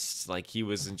list? Like he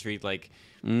was intrigued, like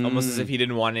almost as if he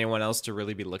didn't want anyone else to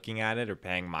really be looking at it or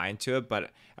paying mind to it.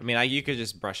 But I mean, you could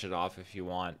just brush it off if you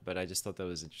want, but I just thought that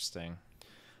was interesting.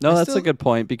 No, that's a good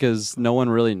point because no one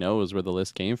really knows where the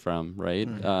list came from, right?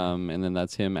 And then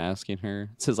that's him asking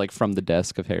her. It says like from the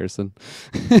desk of Harrison.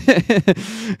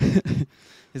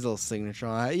 His little signature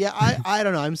on it. Yeah, I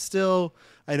don't know.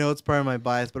 I know it's part of my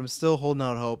bias, but I'm still holding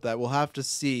out hope that we'll have to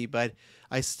see. But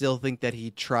I still think that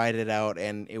he tried it out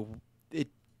and it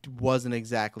wasn't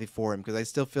exactly for him, because I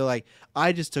still feel like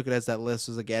I just took it as that list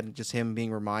was again just him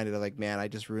being reminded of like, man, I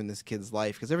just ruined this kid's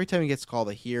life, because every time he gets called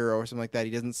a hero or something like that,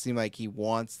 he doesn't seem like he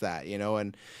wants that, you know.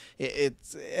 And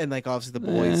it's like obviously the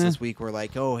boys this week were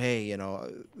like, oh hey, you know,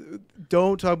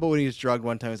 don't talk about when he was drugged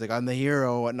one time. He's like, I'm the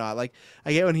hero or whatnot. Like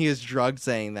I get when he is drugged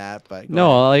saying that, but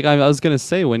no, like I was gonna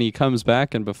say when he comes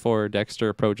back and before Dexter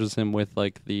approaches him with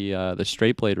like the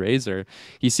straight blade razor,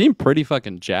 he seemed pretty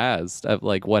fucking jazzed at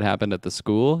like what happened at the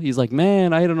school. He's like,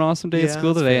 man, I had an awesome day at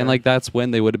school today. Fair. And like that's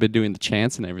when they would have been doing the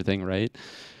chants and everything, right?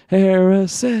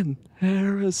 Harrison.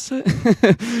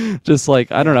 Just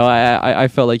like, I don't know, I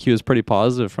felt like he was pretty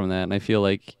positive from that, and I feel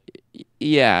like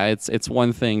yeah, it's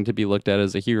one thing to be looked at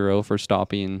as a hero for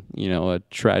stopping, you know, a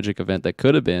tragic event that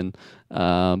could have been,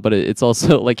 but it's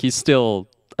also like he's still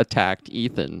attacked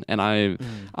Ethan, and I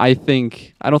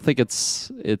don't think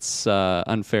it's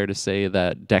unfair to say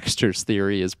that Dexter's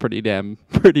theory is pretty damn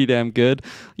good.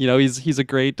 You know, he's a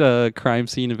great crime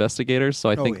scene investigator, so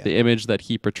I think the image that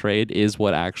he portrayed is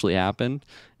what actually happened,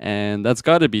 and that's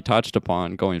got to be touched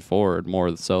upon going forward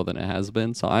more so than it has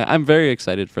been. So I'm very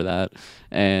excited for that,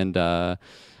 and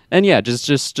yeah,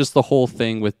 just the whole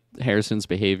thing with Harrison's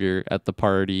behavior at the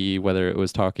party, whether it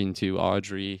was talking to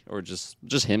Audrey or just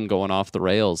him going off the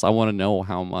rails. I want to know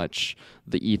how much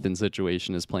the Ethan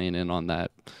situation is playing in on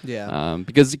that. Yeah.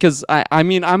 Because I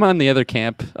mean, I'm on the other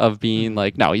camp of being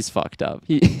like, no, he's fucked up.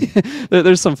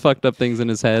 There's some fucked up things in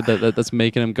his head that's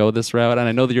making him go this route. And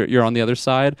I know that you're on the other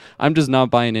side. I'm just not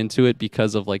buying into it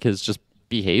because of like his just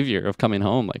behavior of coming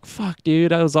home like, fuck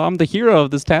dude, I'm the hero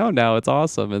of this town now, it's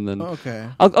awesome. And then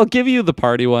I'll give you the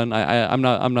party one. I'm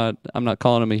not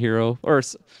calling him a hero, or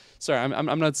sorry,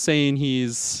 I'm not saying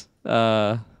he's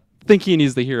thinking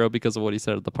he's the hero because of what he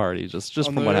said at the party, just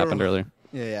from what happened earlier.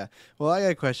 Yeah. Well, I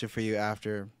got a question for you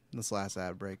after this last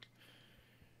ad break.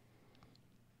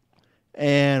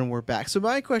 And we're back. So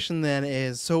my question then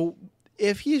is, so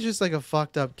if he's just like a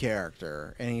fucked up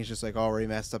character and he's just like already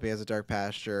messed up, he has a dark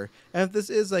pasture, and if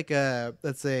this is like a,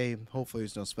 let's say, hopefully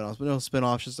there's no spinoffs, but no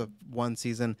spinoffs, just a one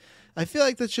season, I feel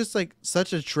like that's just like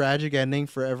such a tragic ending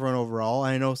for everyone overall.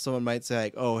 I know someone might say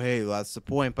like, oh hey, well, that's the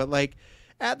point, but like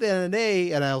at the end of the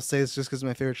day, and I'll say this just because it's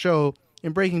my favorite show,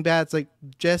 in Breaking Bad, it's like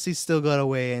Jesse still got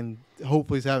away and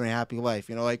hopefully he's having a happy life.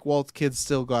 You know, like Walt's kids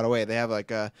still got away. They have like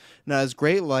a not as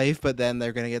great life, but then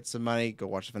they're going to get some money, go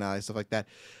watch the finale, stuff like that.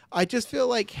 I just feel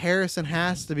like Harrison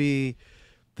has to be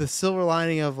the silver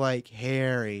lining of like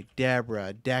Harry,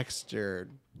 Deborah, Dexter,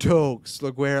 stoked.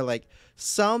 Look where like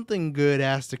something good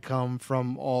has to come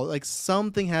from all, like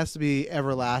something has to be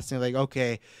everlasting. Like,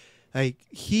 okay, like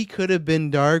he could have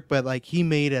been dark, but like he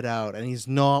made it out, and he's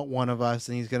not one of us,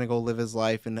 and he's gonna go live his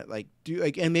life and like do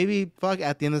like, and maybe fuck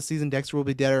at the end of the season, Dexter will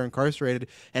be dead or incarcerated,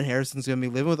 and Harrison's gonna be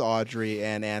living with Audrey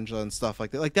and Angela and stuff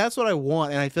like that. Like that's what I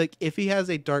want, and I feel like if he has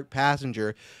a dark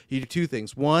passenger, you do two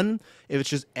things. One, if it's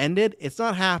just ended, it's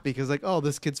not happy because like, oh,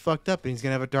 this kid's fucked up and he's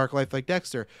gonna have a dark life like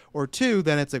Dexter. Or two,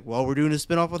 then it's like, well, we're doing a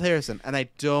spinoff with Harrison, and I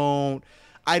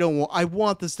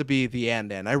want this to be the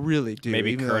end. I really do.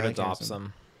 Maybe even though Kurt I like adopts Harrison.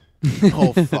 him.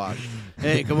 Oh fuck!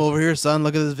 Hey, come over here, son.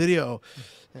 Look at this video.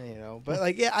 You know, but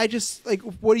like, yeah, I just like.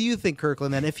 What do you think,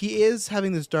 Kirkland? Then, if he is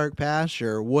having this dark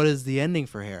pasture, what is the ending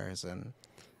for Harrison?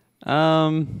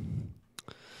 Yeah,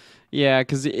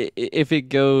 because if it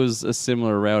goes a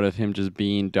similar route of him just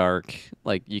being dark,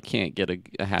 like you can't get a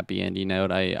happy ending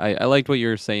out. I liked what you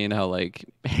were saying, how like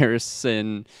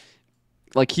Harrison,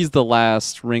 like he's the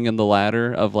last ring in the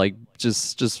ladder of like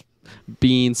just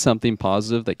being something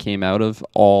positive that came out of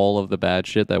all of the bad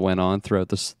shit that went on throughout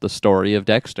the story of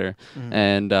Dexter. Mm-hmm.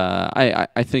 And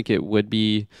I think it would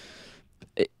be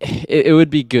would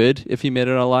be good if he made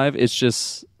it alive. It's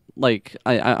just like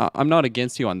I'm not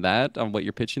against you on that, on what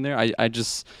you're pitching there.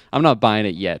 I'm not buying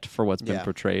it yet for what's been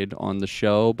portrayed on the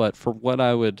show, but for what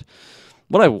I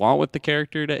want with the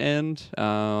character to end.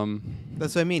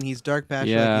 That's what I mean. He's dark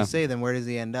passion, like you say. Then where does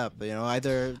he end up? You know, or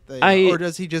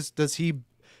does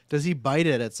he bite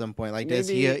it at some point? Like, is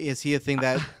he a thing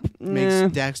that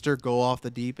makes Dexter go off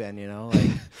the deep end? You know, like.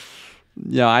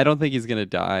 Yeah, I don't think he's gonna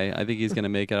die. I think he's gonna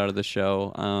make it out of the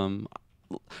show.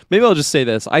 Maybe I'll just say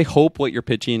this. I hope what you're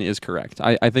pitching is correct.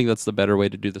 I think that's the better way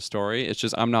to do the story. It's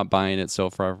just I'm not buying it so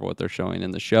far for what they're showing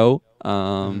in the show.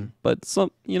 But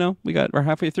some, we're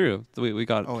halfway through. We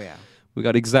got. Oh yeah. We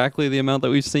got exactly the amount that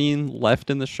we've seen left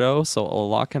in the show, so a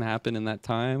lot can happen in that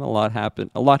time. A lot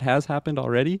has happened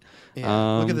already.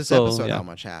 Yeah. Look at this episode. How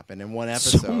much happened in one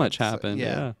episode? So much happened.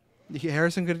 Yeah.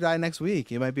 Harrison could die next week.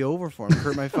 It might be over for him.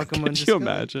 Kurt might fuck him. Could you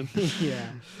imagine? Yeah.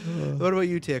 What about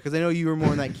you, Tia? Because I know you were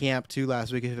more in that camp too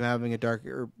last week of him having a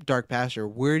dark pasture.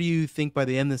 Where do you think by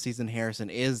the end of the season Harrison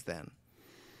is then?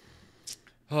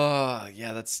 Oh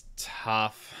yeah, that's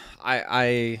tough.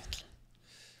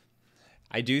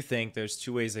 I do think there's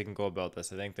two ways they can go about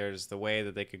this. I think there's the way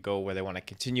that they could go where they want to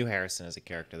continue Harrison as a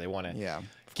character. They want to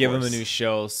give him a new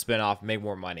show, spin off, make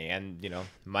more money. And,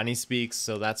 money speaks,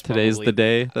 so that's today's the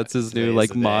day. That's his new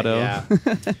motto. Yeah.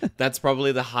 That's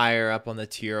probably the higher up on the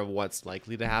tier of what's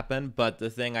likely to happen. But the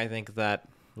thing I think that,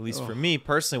 at least for me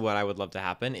personally, what I would love to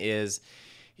happen is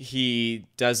he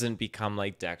doesn't become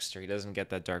like Dexter. He doesn't get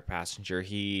that dark passenger.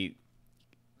 He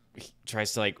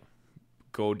tries to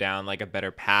go down a better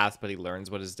path, but he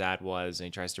learns what his dad was and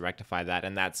he tries to rectify that,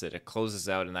 and that's it. It closes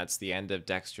out, and that's the end of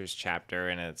Dexter's chapter.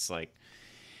 And it's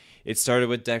it started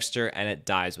with Dexter and it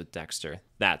dies with Dexter.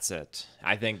 That's it.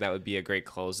 I think that would be a great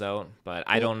closeout, but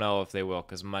I don't know if they will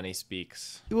because money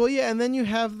speaks. Well, yeah, and then you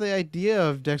have the idea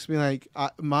of Dexter being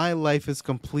my life is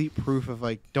complete proof of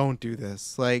don't do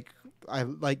this. I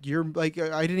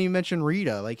didn't even mention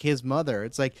Rita, his mother.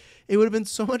 It's it would have been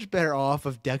so much better off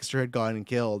if Dexter had gotten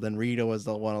killed and Rita was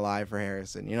the one alive for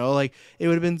Harrison. It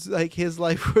would have been his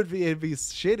life it'd be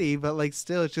shitty, but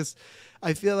still, it's just,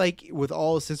 I feel with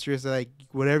all his history, it's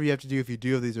whatever you have to do if you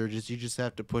do have these urges, you just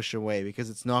have to push away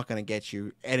because it's not going to get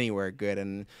you anywhere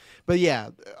good. But yeah,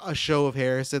 a show of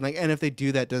Harrison, and if they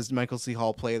do that, does Michael C.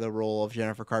 Hall play the role of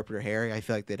Jennifer Carpenter Harry? I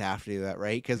feel like they'd have to do that,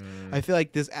 right? Because I feel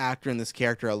like this actor and this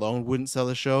character alone wouldn't sell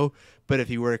the show. But if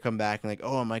he were to come back and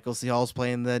oh, Michael C. Hall's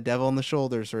playing the devil on the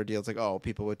shoulder sort of deal, it's oh,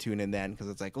 people would tune in then because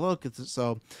it's look, it's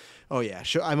so. Oh yeah,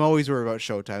 I'm always worried about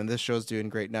Showtime. This show's doing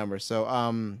great numbers, so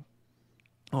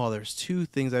Oh, there's two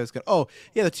things I was going to... Oh,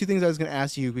 yeah, the two things I was going to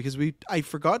ask you, because I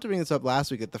forgot to bring this up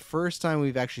last week, that the first time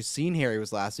we've actually seen Harry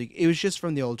was last week. It was just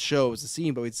from the old show. It was a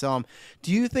scene, but we'd saw him.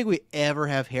 Do you think we ever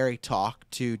have Harry talk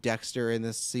to Dexter in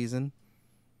this season?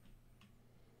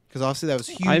 Because obviously that was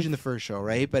huge in the first show,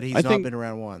 right? But he's not been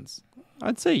around once.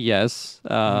 I'd say yes.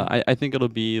 I think it'll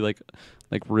be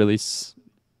really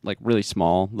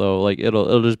small, though.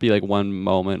 It'll just be one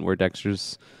moment where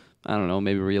Dexter's, I don't know,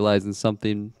 maybe realizing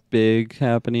something big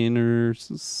happening or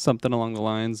something along the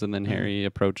lines, and then Harry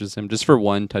approaches him just for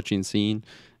one touching scene,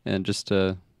 and just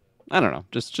to, I don't know,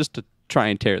 just to try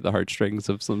and tear at the heartstrings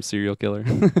of some serial killer.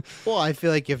 Well, I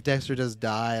feel if Dexter does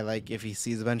die, if he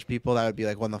sees a bunch of people, that would be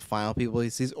one of the final people he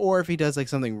sees, or if he does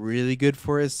something really good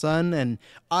for his son. And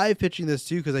I'm pitching this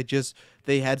too because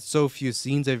they had so few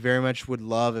scenes. I very much would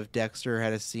love if Dexter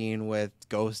had a scene with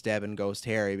Ghost Deb and Ghost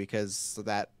Harry, because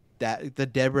that the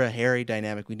Deborah Harry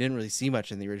dynamic we didn't really see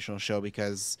much in the original show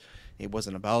because it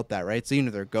wasn't about that, right? So even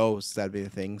if they're ghosts, that'd be the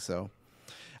thing. So,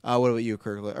 what about you,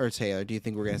 Kirklin or Taylor? Do you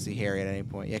think we're gonna see Harry at any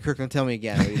point? Yeah, Kirklin, tell me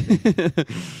again. What do you think?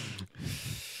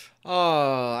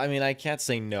 Oh, I mean, I can't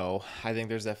say no. I think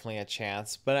there's definitely a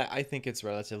chance, but I think it's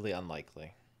relatively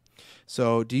unlikely.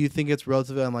 So, do you think it's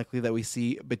relatively unlikely that we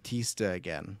see Batista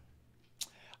again?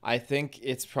 I think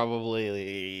it's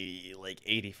probably like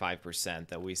 85%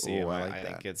 that we see him. I like I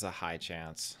think that. it's a high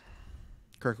chance.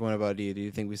 Kirklin, what about you? Do you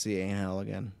think we see Angel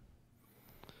again?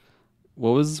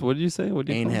 What did you say? What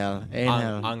did you call it?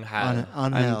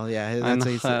 Angel. Yeah, that's how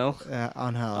you say Angel.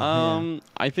 Angel.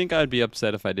 I think I'd be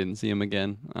upset if I didn't see him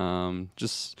again.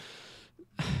 Just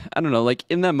I don't know, like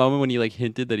in that moment when he like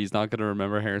hinted that he's not gonna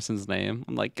remember Harrison's name,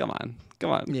 I'm like, come on,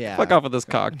 Yeah, fuck off with this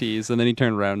cock tease. And then he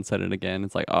turned around and said it again.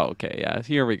 It's like, oh, okay, yeah,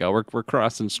 here we go. We're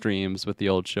crossing streams with the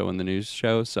old show and the news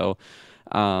show. So,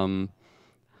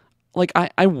 like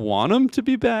I want him to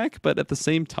be back, but at the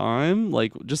same time,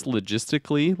 like just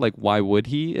logistically, like why would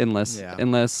he unless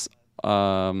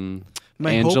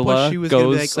My Angela hope was she was gonna be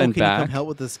like, goes "Oh, and can you come back. help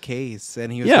with this case?"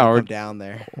 And he was Yeah, gonna or- come down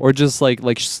there. Or just like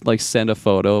send a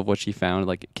photo of what she found.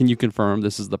 Like, can you confirm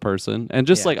this is the person? And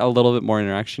just Yeah. like a little bit more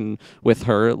interaction with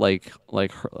her, like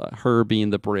her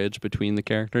being the bridge between the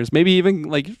characters. Maybe even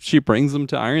like she brings them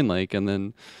to Iron Lake, and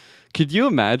then could you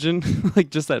imagine like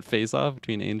just that face off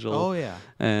between Angel Oh yeah,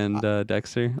 and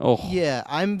Dexter? Oh yeah.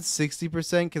 I'm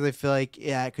 60% because I feel like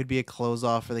it could be a close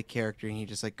off for the character, and he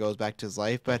just like goes back to his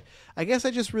life. But I guess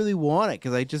I just really want it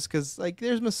because like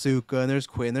there's Masuka and there's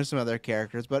Quinn, there's some other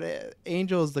characters, but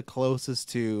Angel is the closest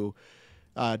to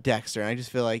Dexter, and I just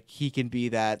feel like he can be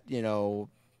that.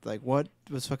 Like what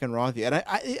was fucking wrong with you?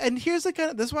 And here's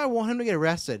the this is why I want him to get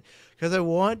arrested, because I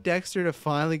want Dexter to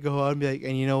finally go out and be like,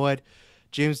 and you know what?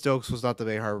 James Stokes was not the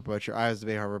Bay Harbor Butcher. I was the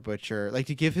Bay Harbor Butcher. Like,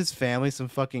 to give his family some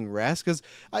fucking rest. Because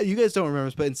you guys don't remember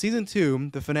this, but in season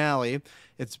 2, the finale,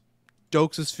 it's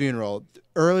Stokes' funeral.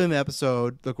 Early in the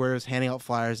episode, look, where he was handing out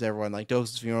flyers to everyone, like,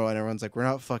 Stokes' funeral, and everyone's like, we're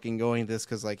not fucking going to this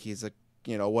because, like, he's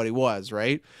what he was,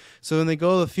 right? So when they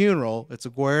go to the funeral, it's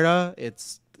Aguirre,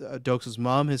 it's Stokes'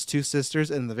 mom, his 2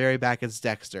 sisters, and in the very back it's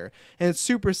Dexter. And it's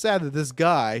super sad that this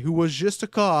guy, who was just a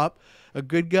cop, a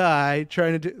good guy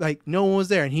trying to do, like, no one was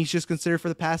there, and he's just considered for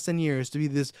the past 10 years to be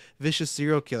this vicious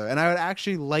serial killer. And I would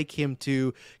actually like him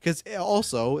to, because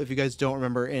also, if you guys don't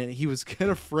remember, and he was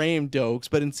gonna frame Dokes,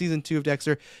 but in season 2 of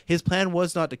Dexter, his plan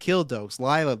was not to kill Dokes.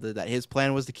 Lila did that. His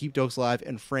plan was to keep Dokes alive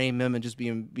and frame him and just be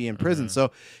in prison.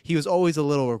 So he was always a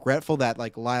little regretful that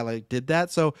like Lila did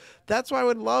that. So that's why I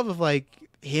would love if like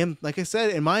him, like I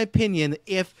said, in my opinion,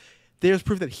 if there's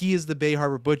proof that he is the Bay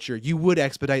Harbor Butcher, you would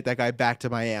expedite that guy back to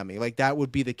Miami. Like, that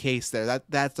would be the case there.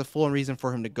 That's the full reason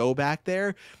for him to go back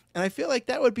there. And I feel like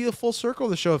that would be the full circle of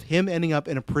the show of him ending up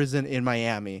in a prison in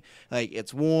Miami. Like,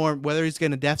 it's warm, whether he's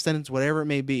getting a death sentence, whatever it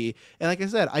may be. And like I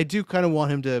said, I do kind of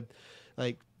want him to,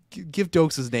 like, give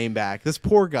Dokes' name back. This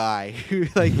poor guy, who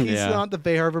like he's not the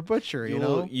Bay Harbor Butcher, you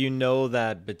know. You know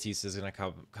that Batista's gonna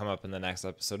come up in the next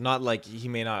episode. Not like he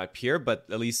may not appear, but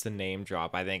at least the name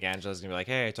drop. I think Angela's gonna be like,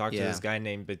 "Hey, I talked to this guy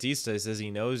named Batista. He says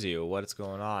he knows you. What's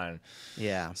going on?"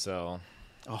 Yeah. So,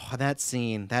 that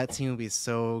scene would be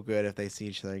so good if they see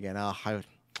each other again. Oh, I would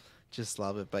just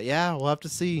love it. But yeah, we'll have to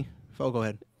see. Oh, go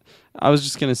ahead. I was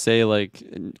just gonna say, like,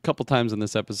 a couple times in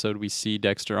this episode, we see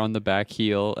Dexter on the back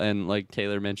heel, and like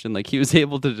Taylor mentioned, like he was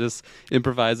able to just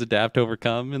improvise, adapt,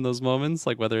 overcome in those moments.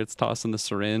 Like whether it's tossing the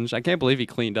syringe, I can't believe he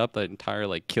cleaned up the entire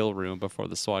like kill room before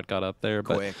the SWAT got up there.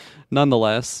 But Quick.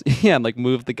 nonetheless, yeah, like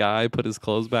moved the guy, put his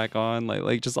clothes back on,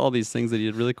 like just all these things that he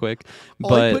did really quick.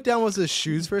 All he put down was his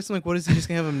shoes first. I'm like, what is he just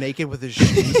gonna have him naked with his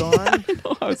shoes on?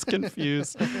 I was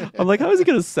confused. I'm like, how is he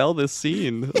gonna sell this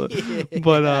scene? But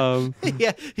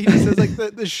yeah, he just has like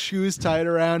the shoes tied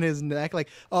around his neck, like,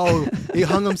 oh, he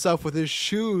hung himself with his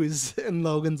shoes, and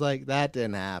Logan's like, that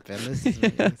didn't happen. This is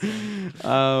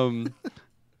insane.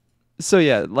 So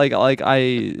yeah, like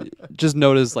I just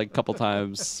noticed like a couple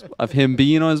times of him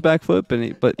being on his back foot,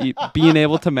 but being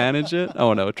able to manage it.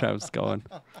 Oh no, Travis going.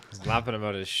 he's laughing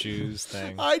about his shoes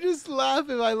thing. I just laugh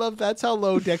and I love that's how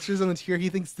low Dexter's on the tier. He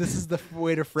thinks this is the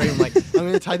way to frame him. Like, I'm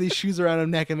gonna tie these shoes around his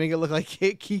neck and make it look like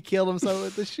he killed himself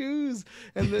with the shoes.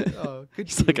 And then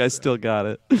He's like, I still got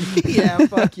it. yeah,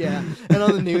 fuck yeah. And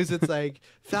on the news it's like,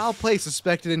 foul play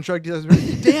suspected in drug dealers.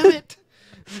 Damn it.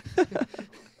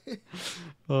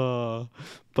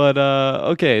 But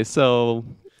okay, so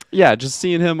yeah, just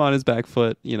seeing him on his back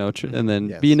foot, and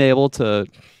then being able to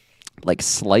like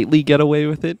slightly get away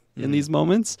with it in these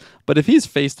moments. But if he's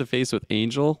face to face with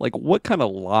Angel, like what kind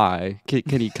of lie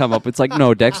can he come up? It's like,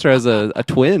 no, Dexter has a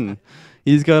twin.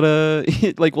 He's got a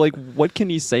like what can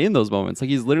he say in those moments? Like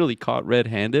he's literally caught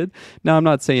red-handed. Now I'm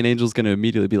not saying Angel's going to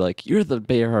immediately be like, "You're the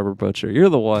Bay Harbor Butcher. You're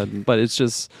the one," but it's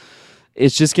just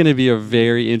going to be a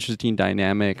very interesting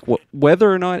dynamic,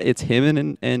 whether or not it's him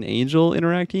and Angel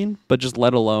interacting, but just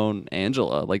let alone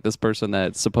Angela, like this person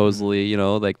that supposedly, you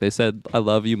know, like they said, I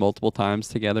love you multiple times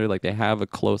together. Like they have a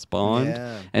close bond.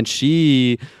 Yeah. And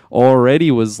she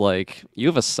already was like, you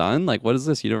have a son? Like, what is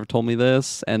this? You never told me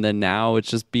this. And then now it's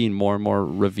just being more and more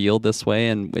revealed this way.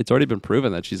 And it's already been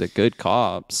proven that she's a good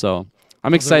cop. So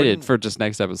I'm excited for just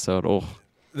next episode. Oh,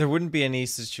 There wouldn't be any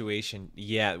situation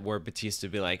yet where Batista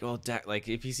would be like, oh, like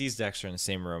if he sees Dexter in the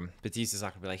same room, Batista's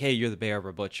not gonna be like, hey, you're the Bay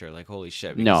Harbor Butcher, like holy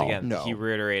shit. Because No. again, No. he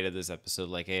reiterated this episode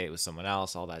like, hey, it was someone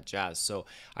else, all that jazz. So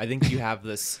I think you have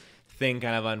this thing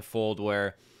kind of unfold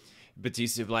where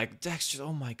Batista would be like, Dexter,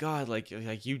 oh my god, like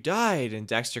you died, and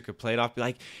Dexter could play it off, be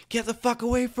like, get the fuck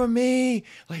away from me,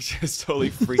 like just totally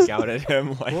freak out at him.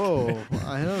 Like, Whoa,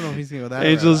 I don't know if he's gonna go that.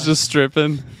 Angel's route. just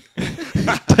stripping.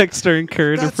 Dexter and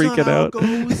Kurt are That's not freaking how out.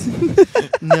 it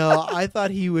goes. No, I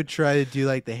thought he would try to do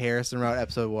like the Harrison route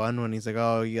episode 1 when he's like,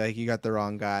 oh, you got the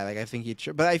wrong guy. Like I think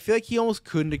but I feel like he almost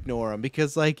couldn't ignore him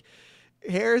because like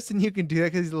Harrison, you can do that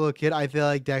because he's a little kid. I feel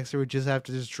like Dexter would just have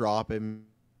to just drop him.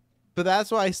 But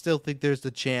that's why I still think there's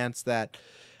the chance that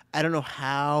I don't know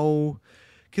how,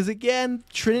 because again,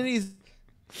 Trinity's.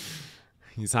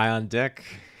 he's high on dick.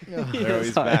 Ugh. There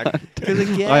he's back. Because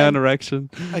Eye on again, erection.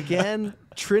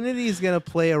 Trinity's gonna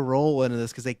play a role into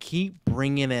this because they keep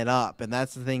bringing it up, and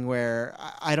that's the thing where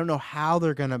I don't know how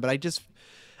they're gonna, but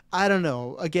I don't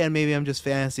know. Again, maybe I'm just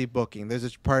fantasy booking. There's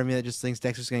a part of me that just thinks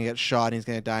Dexter's going to get shot and he's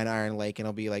going to die in Iron Lake and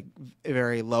it'll be like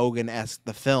very Logan-esque,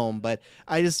 the film. But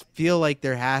I just feel like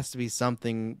there has to be some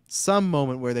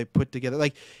moment where they put together,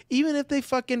 like even if they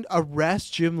fucking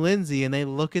arrest Jim Lindsay and they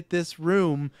look at this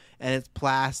room and it's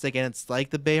plastic and it's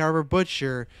like the Bay Harbor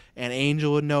Butcher, and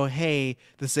Angel would know, hey,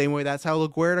 the same way that's how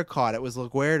LaGuardia caught it. Was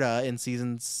LaGuardia in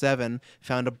season 7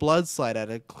 found a blood slide at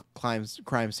a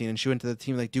crime scene and she went to the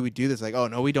team like, do we do this? Like, oh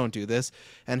no, we don't do this.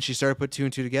 And she started to put 2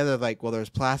 and 2 together like, well, there's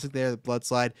plastic there, the blood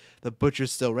slide, the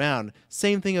butcher's still around.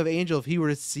 Same thing of Angel. If he were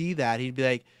to see that, he'd be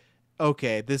like,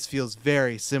 okay, this feels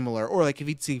very similar. Or like if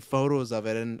he'd see photos of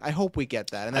it, and I hope we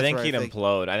get that. And I that's think where he'd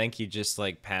implode. I think he'd just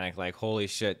like panic, like, holy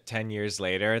shit, 10 years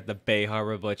later, the Bay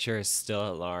Harbor Butcher is still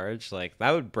at large. Like that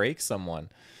would break someone.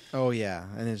 Oh yeah,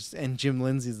 and Jim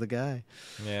Lindsay's the guy.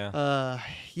 Yeah.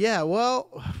 Yeah.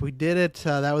 Well, we did it.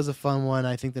 That was a fun one.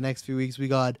 I think the next few weeks we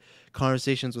got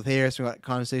conversations with Harris, we got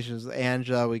conversations with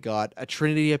Angela, we got a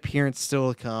Trinity appearance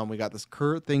still to come. We got this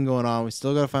Kurt thing going on. We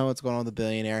still got to find what's going on with the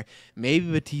billionaire. Maybe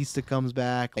Batista comes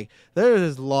back. Like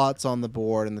there's lots on the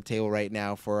board and the table right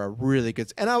now for a really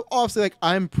good. And obviously,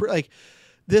 like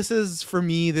this is, for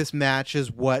me, this match is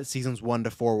what seasons 1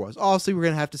 to 4 was. Obviously, we're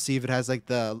going to have to see if it has like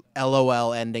the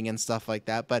LOL ending and stuff like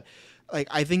that. But like,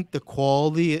 I think the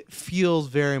quality, it feels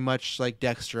very much like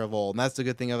Dexter of old. And that's the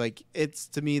good thing of like, it's,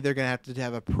 to me, they're going to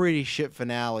have a pretty shit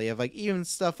finale of like, even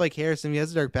stuff like Harrison, he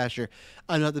has a Dark Pasture.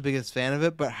 I'm not the biggest fan of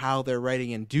it, but how they're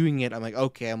writing and doing it, I'm like,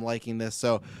 okay, I'm liking this.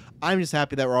 So I'm just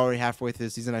happy that we're already halfway through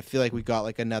the season. I feel like we got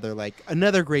like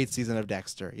another great season of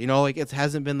Dexter. You know, like it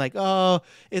hasn't been like, oh,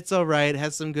 it's all right. It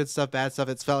has some good stuff, bad stuff.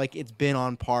 It's felt like it's been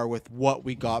on par with what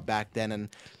we got back then. And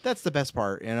that's the best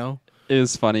part, you know? It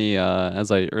was funny,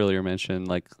 as I earlier mentioned,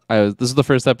 like this is the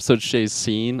first episode Shay's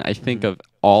seen, I think, of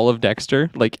all of Dexter,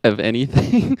 like of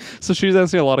anything. So she was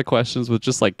asking a lot of questions with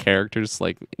just like characters,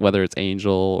 like whether it's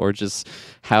Angel or just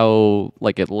how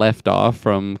like it left off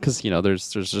from, because you know there's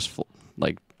just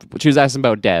like she was asking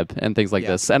about Deb and things like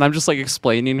this, and I'm just like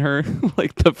explaining her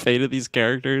like the fate of these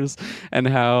characters and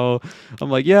how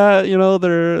I'm like, yeah, you know,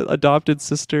 their adopted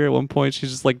sister at one point, she's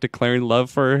just like declaring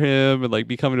love for him and like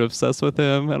becoming obsessed with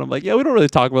him, and I'm like, yeah, we don't really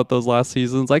talk about those last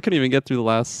seasons. I couldn't even get through the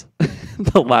last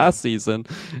the last season,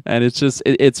 and it's just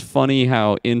it's funny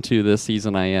how into this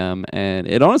season I am, and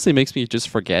it honestly makes me just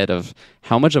forget of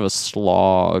how much of a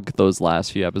slog those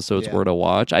last few episodes were to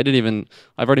watch. I've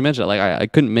already mentioned it, like I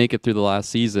couldn't make it through the last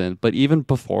season, but even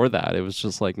before that it was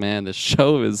just like, man, this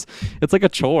show it's like a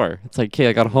chore. It's like, okay,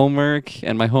 I got homework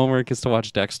and my homework is to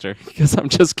watch Dexter because I'm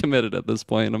just committed at this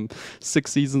point. I'm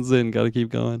 6 seasons in, gotta keep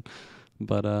going.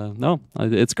 But no,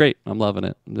 it's great. I'm loving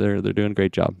it. They're doing a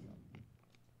great job.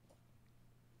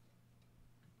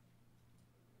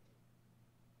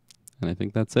 And I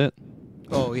think that's it.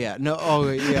 Oh yeah, no. Oh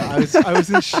yeah, I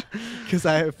wasn't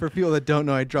because for people that don't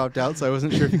know, I dropped out, so I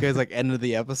wasn't sure if you guys like ended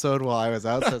the episode while I was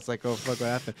out. So it's like, oh fuck, what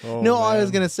happened? Oh, no, all I was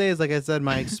man. gonna say is, like I said,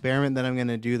 my experiment that I'm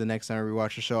gonna do the next time I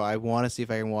rewatch the show. I want to see if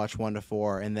I can watch 1 to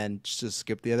 4 and then just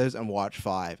skip the others and watch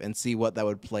 5 and see what that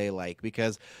would play like,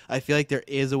 because I feel like there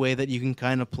is a way that you can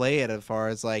kind of play it as far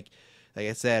as like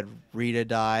I said, Rita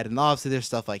died, and obviously there's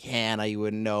stuff like Hannah you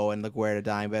wouldn't know and LaGuerta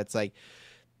dying, but it's like,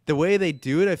 the way they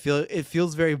do it, I feel it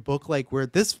feels very book like. Where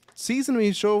this season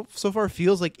we show so far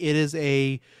feels like it is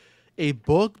a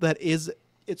book that is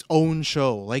its own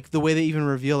show. Like the way they even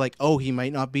reveal, like, oh, he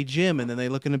might not be Jim, and then they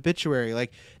look in obituary.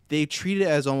 Like they treat it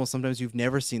as almost sometimes you've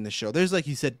never seen the show. There's, like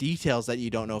you said, details that you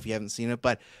don't know if you haven't seen it,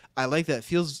 but I like that. It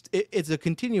feels it's a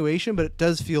continuation, but it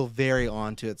does feel very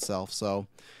onto itself. So.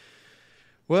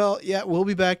 Well, yeah, we'll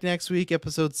be back next week,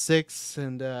 episode 6,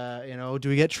 and do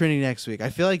we get Trinity next week? I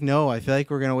feel like no. I feel like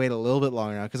we're gonna wait a little bit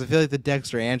longer now because I feel like the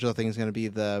Dexter Angela thing is gonna be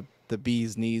the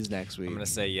bee's knees next week. I'm gonna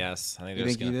say yes. I think You they're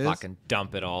just think it gonna is? fucking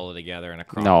dump it all together in a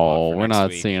crock No, pot for we're next not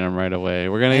week. seeing him right away.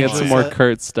 We're gonna get Angela some more said-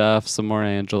 Kurt stuff, some more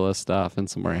Angela stuff, and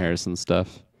some more Harrison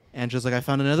stuff. Angela's like, I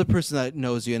found another person that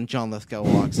knows you, and John Lithgow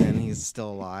walks in. He's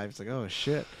still alive. It's like, oh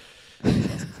shit.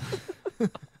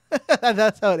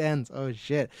 That's how it ends. Oh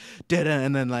shit.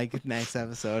 And then like next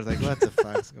episode, it's like, what the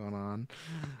fuck's going on?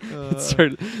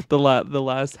 The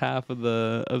last half of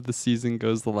the season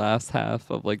goes the last half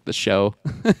of like the show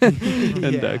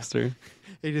and Yeah. Dexter.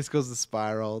 It just goes to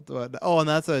spiral. Oh, and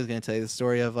that's what I was gonna tell you, the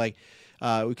story of like,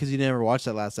 because you never watched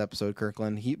that last episode,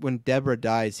 Kirkland. When Deborah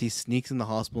dies, he sneaks in the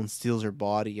hospital and steals her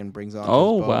body and brings on.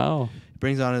 Oh his boat. wow.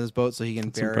 Brings on his boat so he can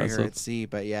That's bury her impressive. at sea.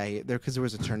 But yeah, because there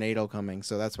was a tornado coming,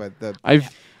 so that's why the I've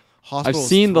hospital.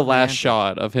 seen the last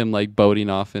shot of him like boating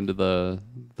off into the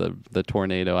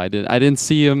tornado. I didn't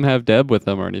see him have Deb with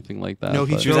him or anything like that. No,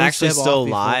 he but- She was Drove actually Deb off still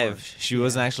before. alive. She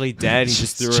wasn't actually dead. He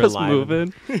just threw her just alive.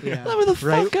 moving. Yeah. Let me the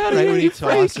fuck out of right here, when he you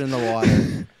tossed freak. her in the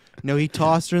water. No, he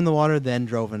tossed her in the water, then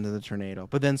drove into the tornado,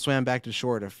 but then swam back to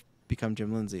shore to become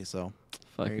Jim Lindsay. So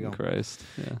There you Fucking go. Christ.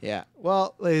 Yeah. yeah.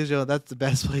 Well, ladies and gentlemen, that's the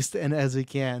best place to end as we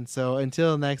can. So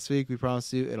until next week, we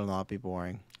promise you it'll not be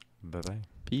boring. Bye bye.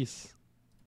 Peace.